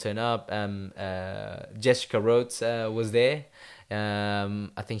someone turned up. Jessica Rhodes was there.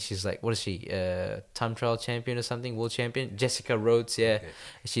 I think she's like, what is she? Time trial champion or something, world champion. Jessica Rhodes, Okay.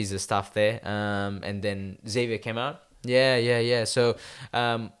 she's the staff there. And then Xavier came out. Yeah. So,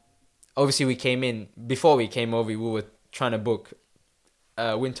 obviously before we came over, we were trying to book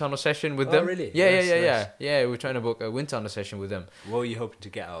a wind tunnel session with them. Really? Yeah. Nice. Yeah, we were trying to book a wind tunnel session with them. What are you hoping to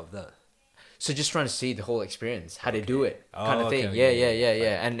get out of that? So just trying to see the whole experience, how they do it, Oh, kind of okay, thing. okay.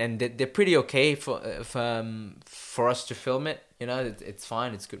 Yeah. And they're pretty okay for us to film it. It's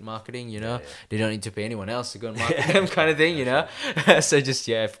fine. It's good marketing. Yeah. They don't need to pay anyone else to go and market them, kind of thing. So just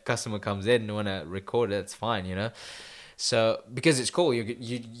if a customer comes in and want to record it, that's fine. So because it's cool, you're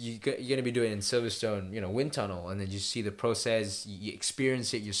gonna be doing it in Silverstone, wind tunnel, and then you see the process, you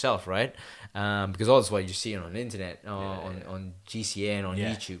experience it yourself, right? Because all this what you see it on the internet, on GCN, on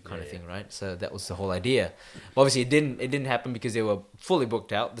YouTube, kind of thing, right? So that was the whole idea. But obviously, it didn't happen because they were fully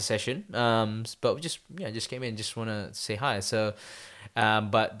booked out the session. But we just came in, just want to say hi. So,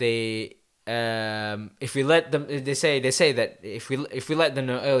 but they. If we let them, they say that if we let them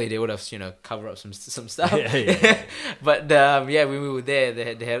know early, they would have cover up some stuff. Yeah. But when we were there,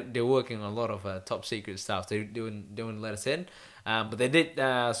 they're working on a lot of top secret stuff. They wouldn't let us in, but they did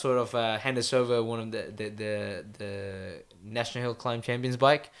sort of hand us over one of the National Hill Climb Champions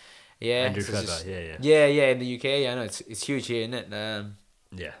bike. Yeah, Andrew so Trevor, yeah, in the UK. Yeah, I know it's huge here, isn't it?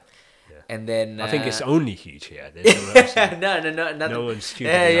 Yeah. And then I think it's only huge here. There's nowhere else in- no, nothing. No one's stupid.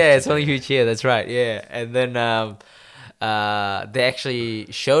 Yeah, enough to it's only do huge here. That's right. Yeah, and then they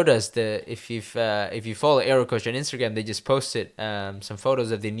actually showed us if you follow Aerocoach on Instagram, they just posted some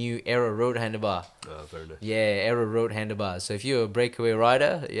photos of the new Aero Road handlebar. Oh, very nice. Yeah, Aero Road handlebars. So if you're a breakaway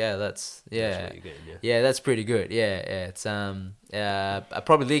rider, That's what you're getting, yeah, that's pretty good. Yeah. It's I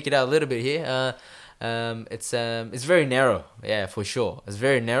probably leak it out a little bit here. It's very narrow. Yeah, for sure. It's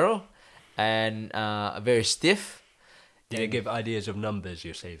very narrow and very stiff. Did they give ideas of numbers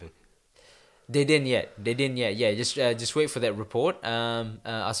you're saving? They didn't yet. Yeah, just wait for that report.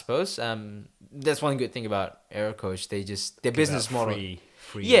 I suppose. That's one good thing about Aerocoach. Their business model.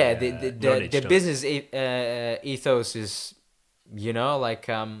 Free, Yeah, knowledge, their don't business ethos is, like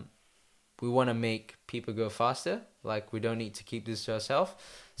we want to make people go faster. Like we don't need to keep this to ourselves,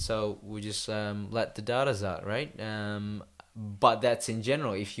 so we just let the data out, right? But that's in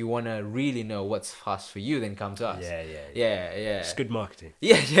general. If you want to really know what's fast for you, then come to us. Yeah. It's good marketing.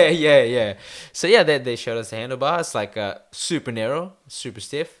 Yeah. So they showed us the handlebars, like super narrow, super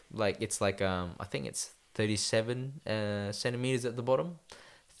stiff. Like it's like I think it's 37 centimeters at the bottom,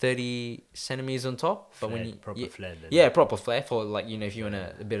 30 centimeters on top. But when you proper flare. Then. yeah, proper flare for like if you want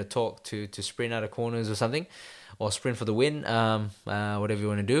a bit of torque to sprint out of corners or something, or sprint for the win, whatever you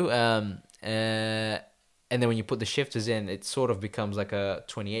want to do. And then when you put the shifters in, it sort of becomes like a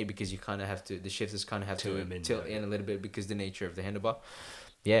 28 because the shifters kind of have to tilt in a little bit because the nature of the handlebar.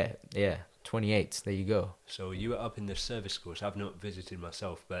 Yeah, 28. There you go. So you were up in the service course. I've not visited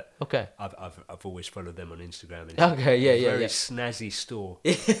myself, but Okay. I've always followed them on Instagram. And Okay, yeah. Very snazzy store.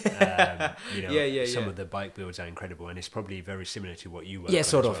 Some of the bike builds are incredible, and it's probably very similar to what you work. Yeah,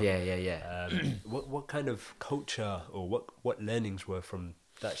 sort on of. as well. Yeah. What kind of culture or what learnings were from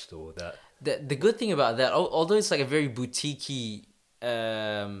that store that? The good thing about that, although it's like a very boutique-y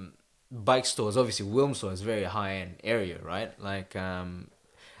bike stores, obviously Wilmslow is a very high-end area, right? Like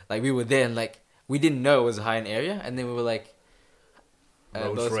we were there and like we didn't know it was a high-end area, and then we were like,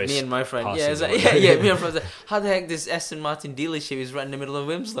 Rolls both me Royce and my friend. Yeah, passing it's or like, yeah, whatever. yeah. Me and my friend was like, how the heck this Aston Martin dealership is right in the middle of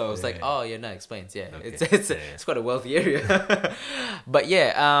Winslow? I was like, Yeah. oh yeah, no, explains. Yeah, Okay. it's Yeah, yeah. it's quite a wealthy area. But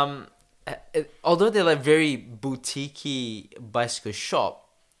yeah, although they're like very boutiquey bicycle shop,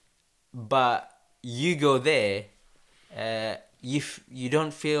 but you go there, you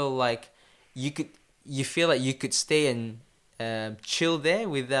don't feel like you could. You feel like you could stay and chill there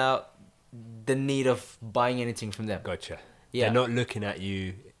without the need of buying anything from them. Gotcha. They're Yeah. not looking at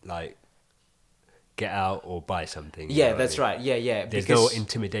you like get out or buy something. You know Yeah, what I that's mean? right. Yeah, yeah. There's no Because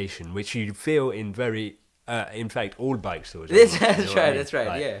intimidation, which you feel in in fact, all bike stores. that's, Almost, you know that's what I right. mean? That's right.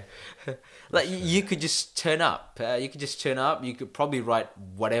 Like, Yeah. Like you could just turn up. You could just turn up. You could probably write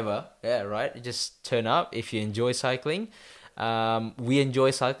whatever. Yeah, right. You just turn up if you enjoy cycling. We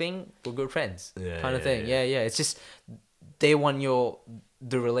enjoy cycling. We're good friends. Yeah, Kind of yeah, thing. yeah. Yeah, yeah. It's just they want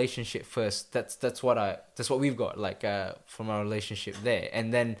the relationship first. That's what we've got like from our relationship there,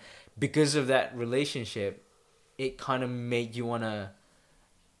 and then because of that relationship, it kind of made you wanna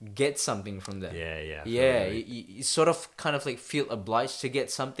get something from them. yeah. I feel Yeah, like you sort of kind of like feel obliged to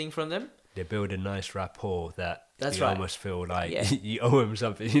get something from them. they build a nice rapport that That's you right. almost feel like Yeah. you owe them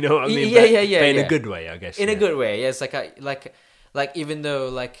something. You know what I mean? Yeah, But, yeah, yeah, but in a yeah. good way, I guess. In a Yeah. good way. Yeah, it's like even though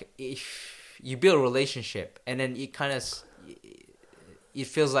like if you build a relationship and then it kind of it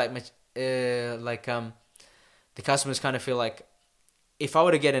feels like much the customers kind of feel like if I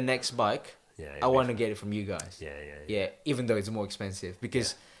were to get a next bike, Yeah, I want to get it from you guys. Yeah, yeah, Yeah, even though it's more expensive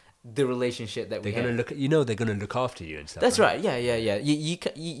because the relationship that we They're gonna have. look. They're gonna look after you and stuff. That's right. Yeah, yeah, yeah.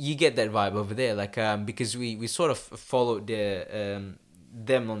 You get that vibe over there, like because we sort of followed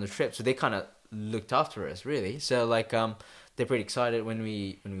them on the trip, so they kind of looked after us really. So like they're pretty excited when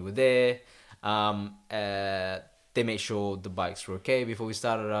we were there. They made sure the bikes were okay before we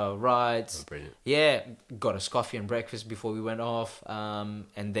started our rides. Oh, brilliant. Yeah, got us coffee and breakfast before we went off.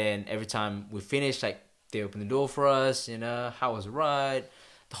 And then every time we finished, like they opened the door for us. You know, how was the ride?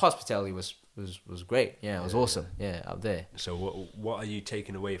 The hospitality was great. Yeah, it was awesome. Yeah, out there. So what are you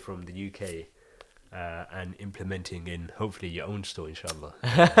taking away from the UK and implementing in hopefully your own store, inshallah?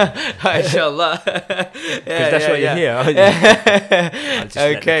 Inshallah. Because that's why you're here, aren't you? I'll just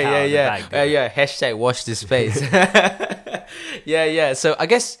let the Okay, cat out of the yeah, bag, yeah, do yeah. Hashtag watch this space. Yeah, yeah. So I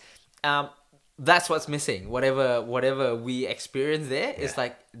guess that's what's missing. Whatever we experience there, it's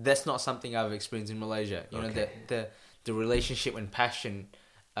like that's not something I've experienced in Malaysia. You know, the relationship and passion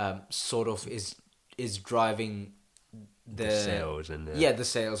sort of is driving the sales and the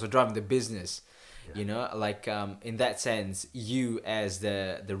sales or driving the business. You know, like in that sense, you as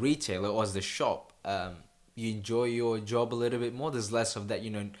the retailer or as the shop, you enjoy your job a little bit more. There's less of that,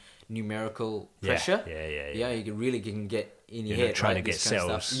 numerical pressure. Yeah. You can get in your You're head, not trying right? to get This kind of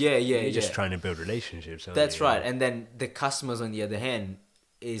sales. stuff. Yeah. You're just trying to build relationships. Aren't That's you? right. And then the customers, on the other hand,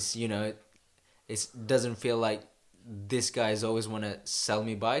 is it doesn't feel like this guy's always want to sell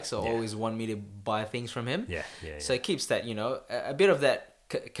me bikes or always want me to buy things from him. Yeah. So it keeps that a bit of that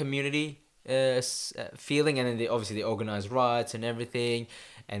community feeling, and then they organize rides and everything,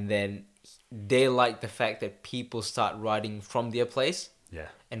 and then they like the fact that people start riding from their place. Yeah.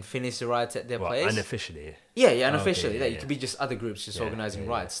 And finish the rides at their place. Unofficially. Yeah, unofficially. Okay, It could be just other groups just organizing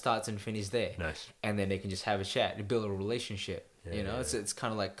rides, starts and finish there. Nice. And then they can just have a chat, they build a relationship. It's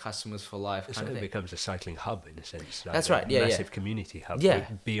kind of like customers for life kind of thing. It becomes a cycling hub in a sense. Like That's right. Yeah, massive community hub. Yeah.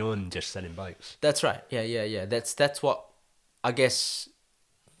 Beyond just selling bikes. That's right. Yeah. That's what I guess.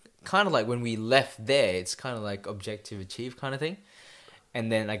 Kind of like when we left there, it's kind of like objective achieved kind of thing.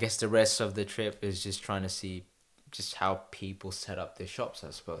 And then I guess the rest of the trip is just trying to see just how people set up their shops, I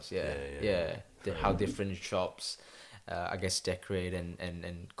suppose. How different shops, I guess, decorate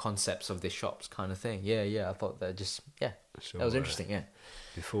and concepts of their shops kind of thing. Yeah. I thought that So, that was interesting. Yeah.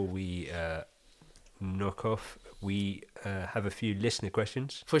 Before we knock off, we have a few listener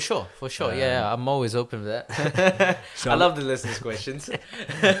questions. For sure. Yeah, I'm always open for that. So I love the listeners' questions.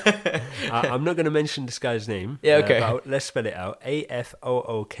 I'm not going to mention this guy's name. Yeah, okay. But let's spell it out.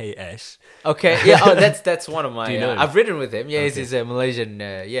 AFOOKS. Okay, yeah. Oh, that's one of my. Do you know him? I've ridden with him. Yeah, Okay. he's a Malaysian.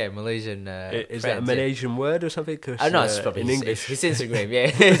 Malaysian. Is that a Malaysian word or something? No, it's probably in English. his Instagram.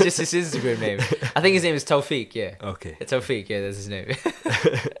 Yeah, it's just his Instagram name. I think his name is Taufik. Yeah. Okay. Taufik. Yeah, that's his name.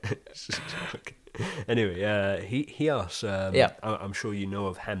 Okay. Anyway, he asks. I'm sure you know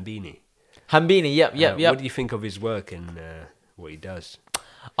of Hambini. Hambini. Yep. What do you think of his work and what he does?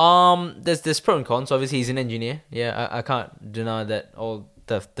 There's pro and cons. Obviously, he's an engineer. Yeah, I can't deny that all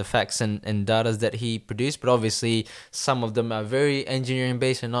the facts and data that he produced, but obviously some of them are very engineering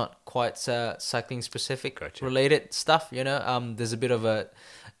based and not quite cycling specific related stuff. There's a bit of a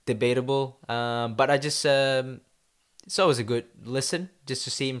debatable. But I just it's always a good listen just to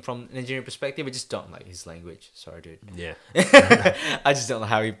see him from an engineering perspective. I just don't like his language. Sorry, dude. Yeah. I just don't know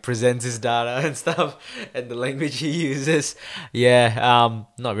how he presents his data and stuff, and the language he uses. Yeah,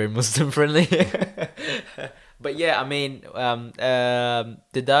 not very Muslim friendly. But yeah, I mean,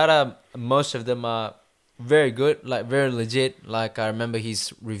 the data, most of them are very good, like very legit. Like I remember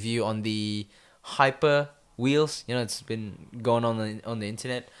his review on the hyper wheels. You know, it's been going on the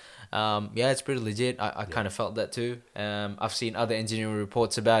internet. Yeah, it's pretty legit. I Yeah. kind of felt that too. I've seen other engineering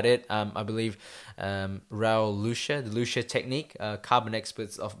reports about it. I believe Raul Lucia, the Lucia technique, carbon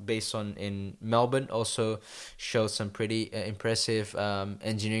experts based on in Melbourne, also showed some pretty impressive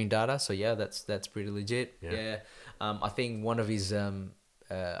engineering data. So yeah, that's pretty legit. Yeah. Yeah, I think one of his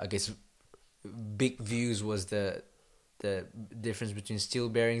I guess big views was the difference between steel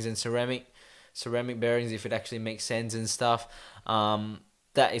bearings and ceramic bearings, if it actually makes sense and stuff.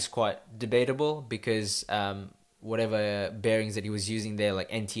 That is quite debatable because whatever bearings that he was using there, like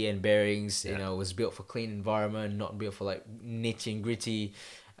NTN bearings, Yeah. was built for clean environment, not built for like niche and gritty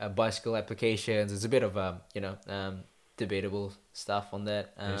bicycle applications. It's a bit of debatable stuff on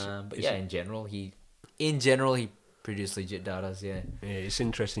that. But It's yeah, in general he produced legit data. Yeah. Yeah, it's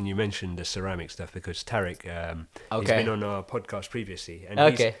interesting you mentioned the ceramic stuff because Tarek, he's been Okay. on our podcast previously, and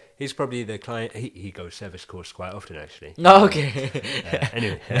Okay. he's probably the client. He goes service course quite often actually. No. Okay.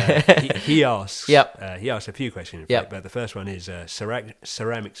 Anyway, he asks. Yep. He asks a few questions, in fact, Yep. but the first one is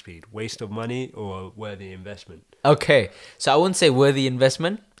ceramic speed, waste of money or worthy investment? Okay, so I wouldn't say worthy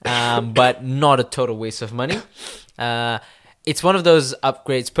investment, but not a total waste of money. It's one of those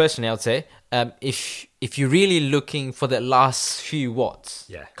upgrades. Personally, I would say, if you're really looking for that last few watts,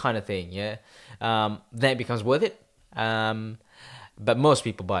 Yeah. kind of thing, yeah, then it becomes worth it. But most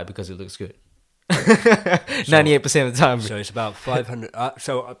people buy it because it looks good. 98% of the time. So it's about 500.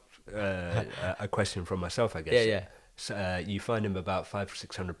 A question from myself, I guess. Yeah, yeah. So, you find them about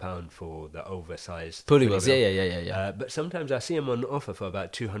 £500-600 for the oversized Pulley wheels. Yeah, wheel. yeah. But sometimes I see them on offer for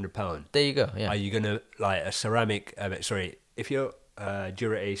about £200. There you go. Yeah. Are you gonna like a ceramic? Sorry, if your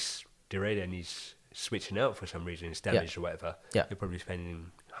Dura Ace derailleur needs switching out for some reason, it's damaged or whatever, Yeah. you're probably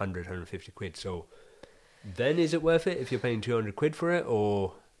spending 100, 150 quid. So then is it worth it if you're paying 200 quid for it,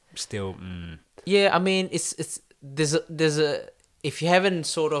 or still? Yeah, I mean, there's a if you haven't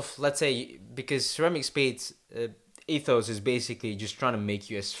sort of, let's say, because ceramic speeds ethos is basically just trying to make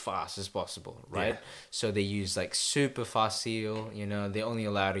you as fast as possible, right? Yeah. So they use like super fast seal. They only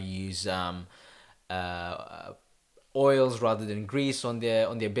allow to use oils rather than grease on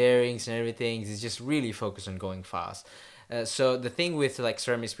their bearings and everything. It's just really focused on going fast. So the thing with like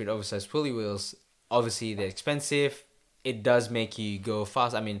ceramic speed oversized pulley wheels, obviously they're expensive. It does make you go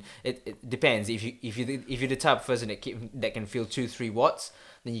fast. I mean, it depends. If you're the type of person that can feel 2-3 watts,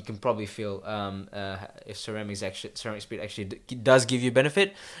 then you can probably feel if ceramic speed actually does give you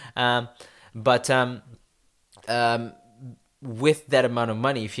benefit. But with that amount of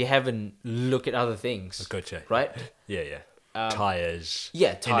money, if you haven't looked at other things, Gotcha. right? Yeah, yeah. Tires.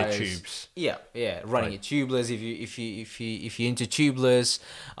 Yeah, tires. Inner tubes. Yeah. Running Right. it tubeless. If you're into tubeless,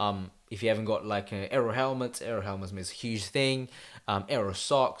 if you haven't got like aero helmets is a huge thing. Aero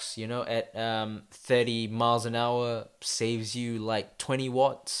socks, at 30 miles an hour saves you like 20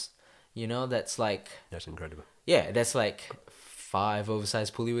 watts. That's like That's incredible. that's like 5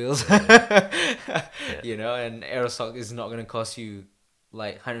 oversized pulley wheels. Yeah. And aero sock is not gonna cost you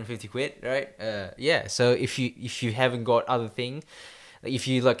like 150 quid, right? Yeah. So if you haven't got other thing, like if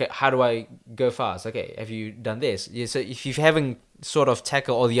you look at how do I go fast? Okay, have you done this? Yeah. So if you haven't sort of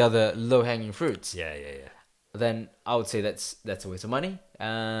tackled all the other low hanging fruits, Yeah. then I would say that's a waste of money.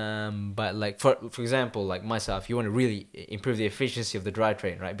 But like for example, like myself, you want to really improve the efficiency of the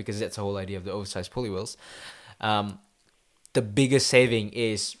drivetrain, right? Because that's the whole idea of the oversized pulley wheels. The biggest saving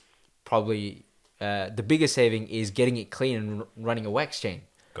is probably getting it clean and running a wax chain.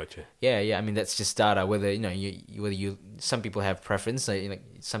 Gotcha. Yeah. I mean, that's just data. Whether some people have preference. Like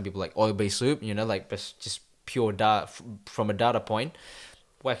some people like oil-based loop. Like just pure data from a data point.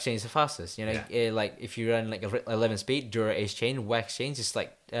 Wax chain is the fastest. Like if you run like a 11 speed Dura Ace chain, wax chain is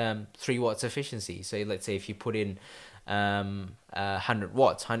like 3 watts efficiency. So let's say if you put in 100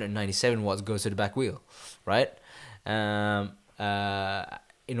 watts, 197 watts goes to the back wheel, right?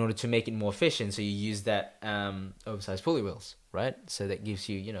 In order to make it more efficient, so you use that oversized pulley wheels, right? So that gives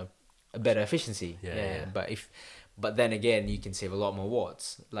you a better efficiency. Yeah. But then again, you can save a lot more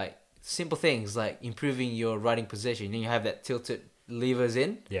watts. Like simple things like improving your riding position. You have that tilted levers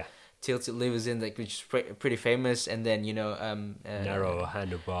in. Yeah. Tilted levers in, like, which is pretty famous, and then Narrow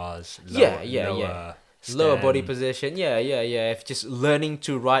handlebars. lower lower body stem. position. Yeah. If just learning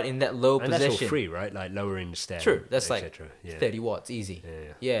to ride in that low And position. that's all free, right? Like lowering the stem, True. That's like etc. Yeah. 30 watts, easy.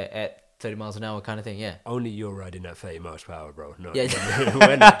 Yeah. Yeah, at 30 miles an hour kind of thing. Yeah. Only you're riding at 30 miles per hour, bro. No, Yeah.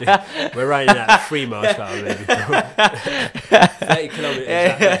 we're not we're riding at 3 miles per hour, maybe, bro. 30 kilometers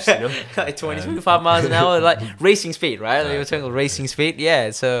at best, you know? Like 20, 25 miles an hour, like racing speed, right? Like, Okay, we're talking racing speed. Yeah.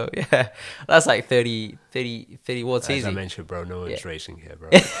 So, yeah, that's like 30 watts As easy. I mentioned, bro, no one's racing here, bro.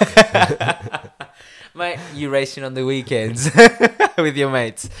 Mate, you racing on the weekends with your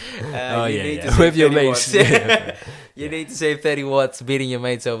mates. You need to save with your 30 mates. watts. You need to save 30 watts beating your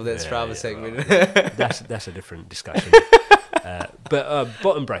mates over that Strava segment. That's a different discussion. But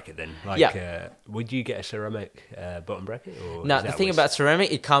bottom bracket then, like, would you get a ceramic bottom bracket? Or Now, is the that thing waste? about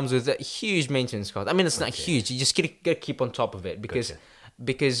ceramic, it comes with a huge maintenance cost. I mean, it's not huge. You just gotta keep on top of it because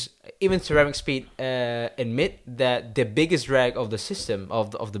even ceramic speed admit that the biggest drag of the system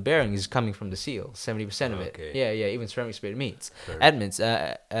of the bearing is coming from the seal, 70% of it. Okay. Yeah. Even ceramic speed admits. But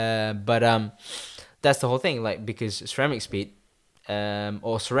that's the whole thing. Like, because ceramic speed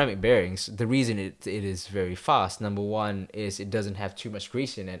or ceramic bearings, the reason it is very fast, number one, is it doesn't have too much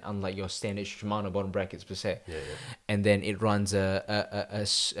grease in it, unlike your standard Shimano bottom brackets per se. Yeah. And then it runs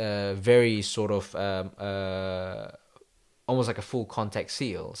a very sort of almost like a full contact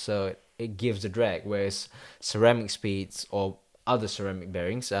seal, so it gives the drag. Whereas ceramic speeds or other ceramic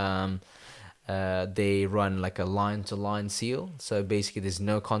bearings, they run like a line to line seal. So basically, there's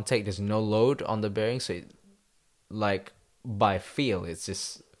no contact, there's no load on the bearing. So, like, by feel, it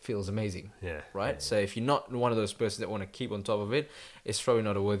just feels amazing. Yeah. Right. Yeah. So if you're not one of those persons that want to keep on top of it, it's probably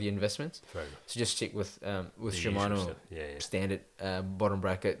not a worthy investment. Fair enough. So just stick with The usual Shimano stuff. Yeah. standard bottom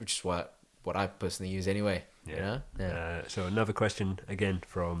bracket, which is what I personally use anyway. Yeah. You know? Yeah. So another question again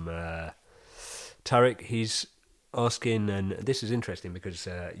from Tarek. He's asking, and this is interesting because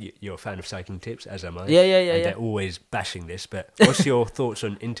you're a fan of cycling tips, as am I. Yeah. And they're always bashing this, but what's your thoughts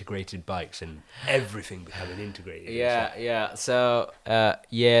on integrated bikes and everything becoming integrated? Yeah. So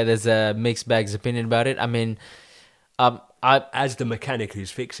there's a mixed bags opinion about it. I mean, As the mechanic who's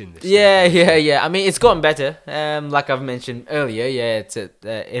fixing this. Yeah. I mean, it's gotten better. Like I've mentioned earlier,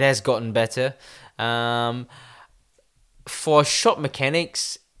 it has gotten better. For shop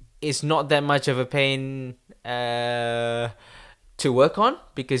mechanics, it's not that much of a pain to work on,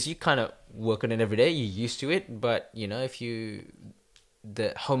 because you kind of work on it every day. You're used to it. But if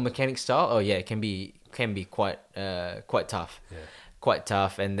the home mechanic style, it can be quite tough. Yeah. Quite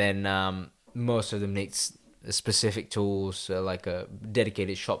tough. And then most of them needs specific tools, like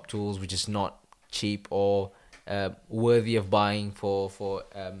dedicated shop tools, which is not cheap or worthy of buying for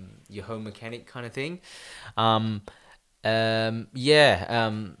your home mechanic kind of thing.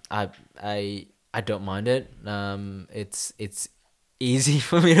 I don't mind it. It's easy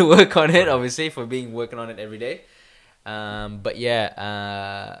for me to work on it, obviously, for working on it every day.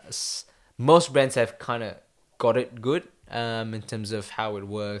 Most brands have kind of got it good. In terms of how it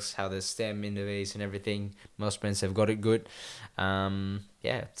works, how the stem interface and everything, most brands have got it good. I'm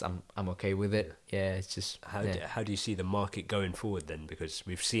okay with it. Yeah, it's just How do you see the market going forward then? Because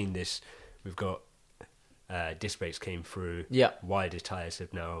we've seen this, we've got disc brakes came through. Yeah. Wider tires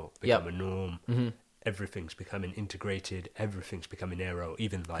have now become a norm. Mm-hmm. Everything's becoming integrated. Everything's becoming aero.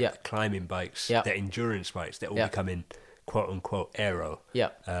 Even like climbing bikes, the endurance bikes, they're all becoming quote unquote aero. Yeah.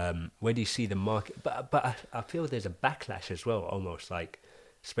 Where do you see the market? But I feel there's a backlash as well, almost like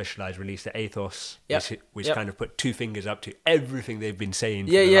Specialized released the Athos, which kind of put two fingers up to everything they've been saying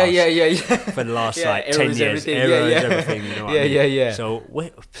for the last like 10 years. Everything, you know what I mean? Yeah. So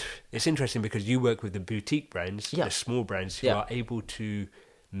it's interesting because you work with the boutique brands, the small brands who are able to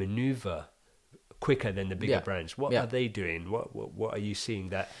maneuver quicker than the bigger brands. What are they doing? What are you seeing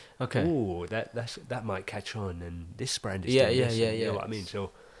that? Okay. Oh, that might catch on, and this brand is doing this. You know what I mean? So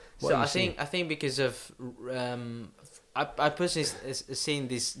I think because of I personally seen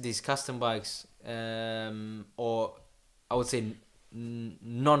these custom bikes, or I would say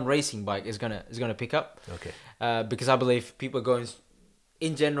non-racing bike is gonna pick up. Okay. Because I believe people are going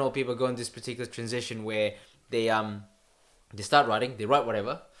this particular transition where they start riding, they ride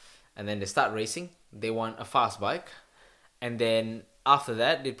whatever, and then they start racing. They want a fast bike, and then after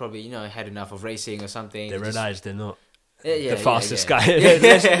that, they probably had enough of racing or something. They realize they're not the fastest guy.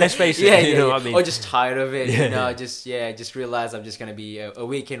 Let's face it. You know what I mean? Or just tired of it. Just realize I'm just gonna be a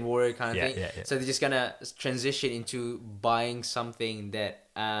weekend warrior kind of thing. Yeah. So they're just gonna transition into buying something that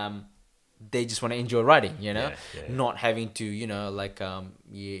they just want to enjoy riding. Not having to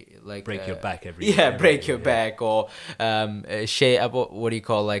break your back every break your back or share what do you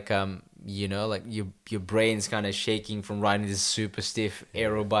call like your brain's kind of shaking from riding these super stiff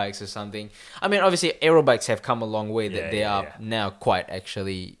aero bikes or something. I mean, obviously aero bikes have come a long way, that Yeah, they yeah, are yeah. now quite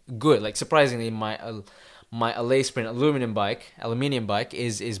actually good. Like surprisingly, my Allay Sprint aluminium bike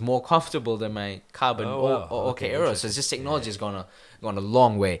is more comfortable than my carbon Oh or wow. OK Okay, Aero. So it's interesting. just Yeah. technology has gone a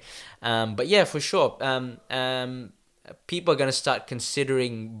long way. But yeah, for sure. People are gonna start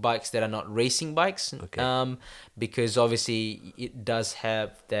considering bikes that are not racing bikes. Okay. Because obviously it does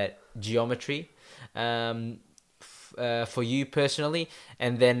have that geometry. For you personally,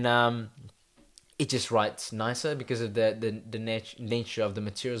 and then it just writes nicer because of the nature of the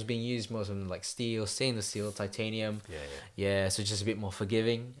materials being used. Most of them like steel, stainless steel, titanium. Yeah, yeah. Yeah, so just a bit more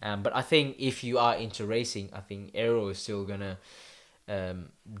forgiving. But I think if you are into racing, I think aero is still gonna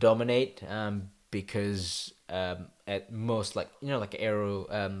dominate. Because at most, like like aero,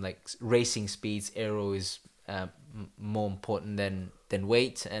 like racing speeds, aero is more important than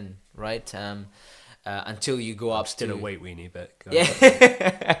weight, and right. Until you go I'm up still a to weight weenie, but go ahead.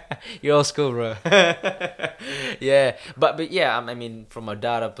 yeah, you're old school, bro. Yeah, but yeah, I mean, from a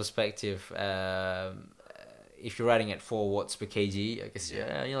data perspective, if you're riding at 4 watts per kg, I guess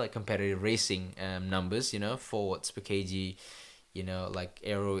Yeah. like competitive racing numbers, 4 watts per kg, like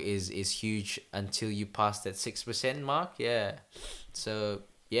aero is huge until you pass that 6% mark. Yeah, so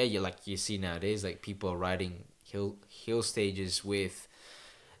yeah, you see nowadays, like people are riding hill stages with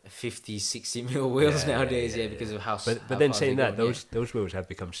 50, 60 mil wheels Yeah, yeah, nowadays, yeah, yeah, yeah. because of But how then fast they're saying that, going. Yeah, those wheels have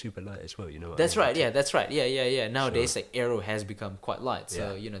become super light as well. You know what I that's mean? right. Yeah, that's right. Yeah. So Nowadays, like aero has become quite light, yeah,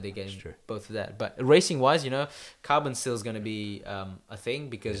 so they're that's getting true. both of that. But racing wise, carbon steel is going to be a thing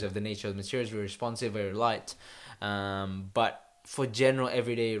because Yeah. of the nature of the materials, very responsive, very light. But for general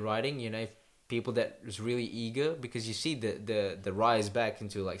everyday riding, if people that is really eager, because you see the rise back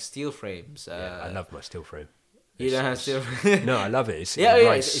into like steel frames. Yeah, I love my steel frame. You don't have It's steel. no, I love it. Yeah, It yeah.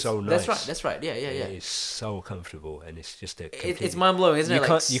 rides It's so that's right. nice. That's right. Yeah, It yeah. is so comfortable, and it's just a It's completely mind blowing, isn't it?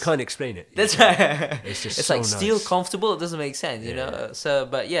 Like you can't explain it. that's right. It's just It's so like steel nice. comfortable. It doesn't make sense, Yeah, yeah. So,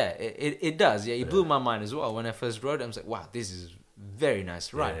 but yeah, it does. Yeah, it Yeah, blew my mind as well when I first rode it. I was like, wow, this is very nice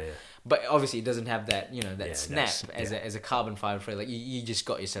to ride. yeah, yeah. But obviously, it doesn't have that that Yeah, snap yeah, as a carbon fiber frame. Like you just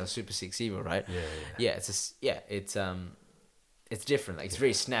got yourself Super Six Evo, right? yeah, Yeah, it's different. Like it's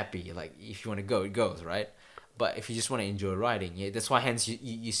very snappy. Like if you want to go, it goes, right? But if you just want to enjoy riding, yeah, that's why hence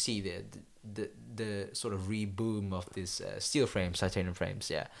you see the sort of reboom of this steel frames, titanium frames,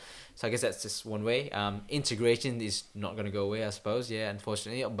 yeah. So I guess that's just one way. Integration is not going to go away, I suppose, yeah,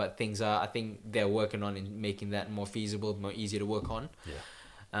 unfortunately. But I think they're working on in making that more feasible, more easier to work on.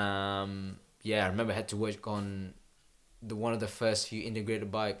 yeah. Yeah, I remember I had to work on one of the first few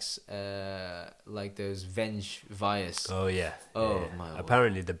integrated bikes, like those Venge Vias. Oh yeah. Oh Yeah. my word.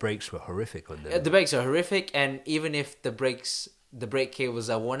 Apparently the brakes were horrific on them. The brakes are horrific, and even if the brake cables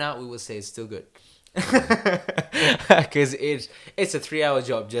are worn out, we will say it's still good. Because it's a 3 hour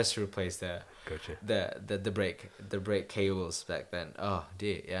job just to replace Gotcha. the brake cables back then. Oh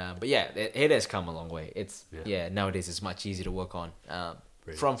dear, yeah. But yeah, it has come a long way. It's nowadays it's much easier to work on.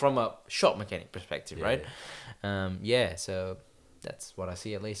 Brilliant. From a shop mechanic perspective, Yeah, right? So that's what I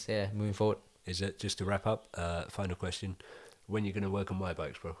see at least. Yeah, moving forward. Is it just to wrap up? Final question: when you gonna work on my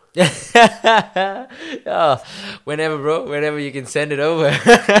bikes, bro? Oh, whenever, bro. Whenever you can send it over.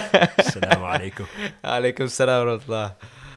 Assalamu alaikum. Alaikum salam wa rahmatullah.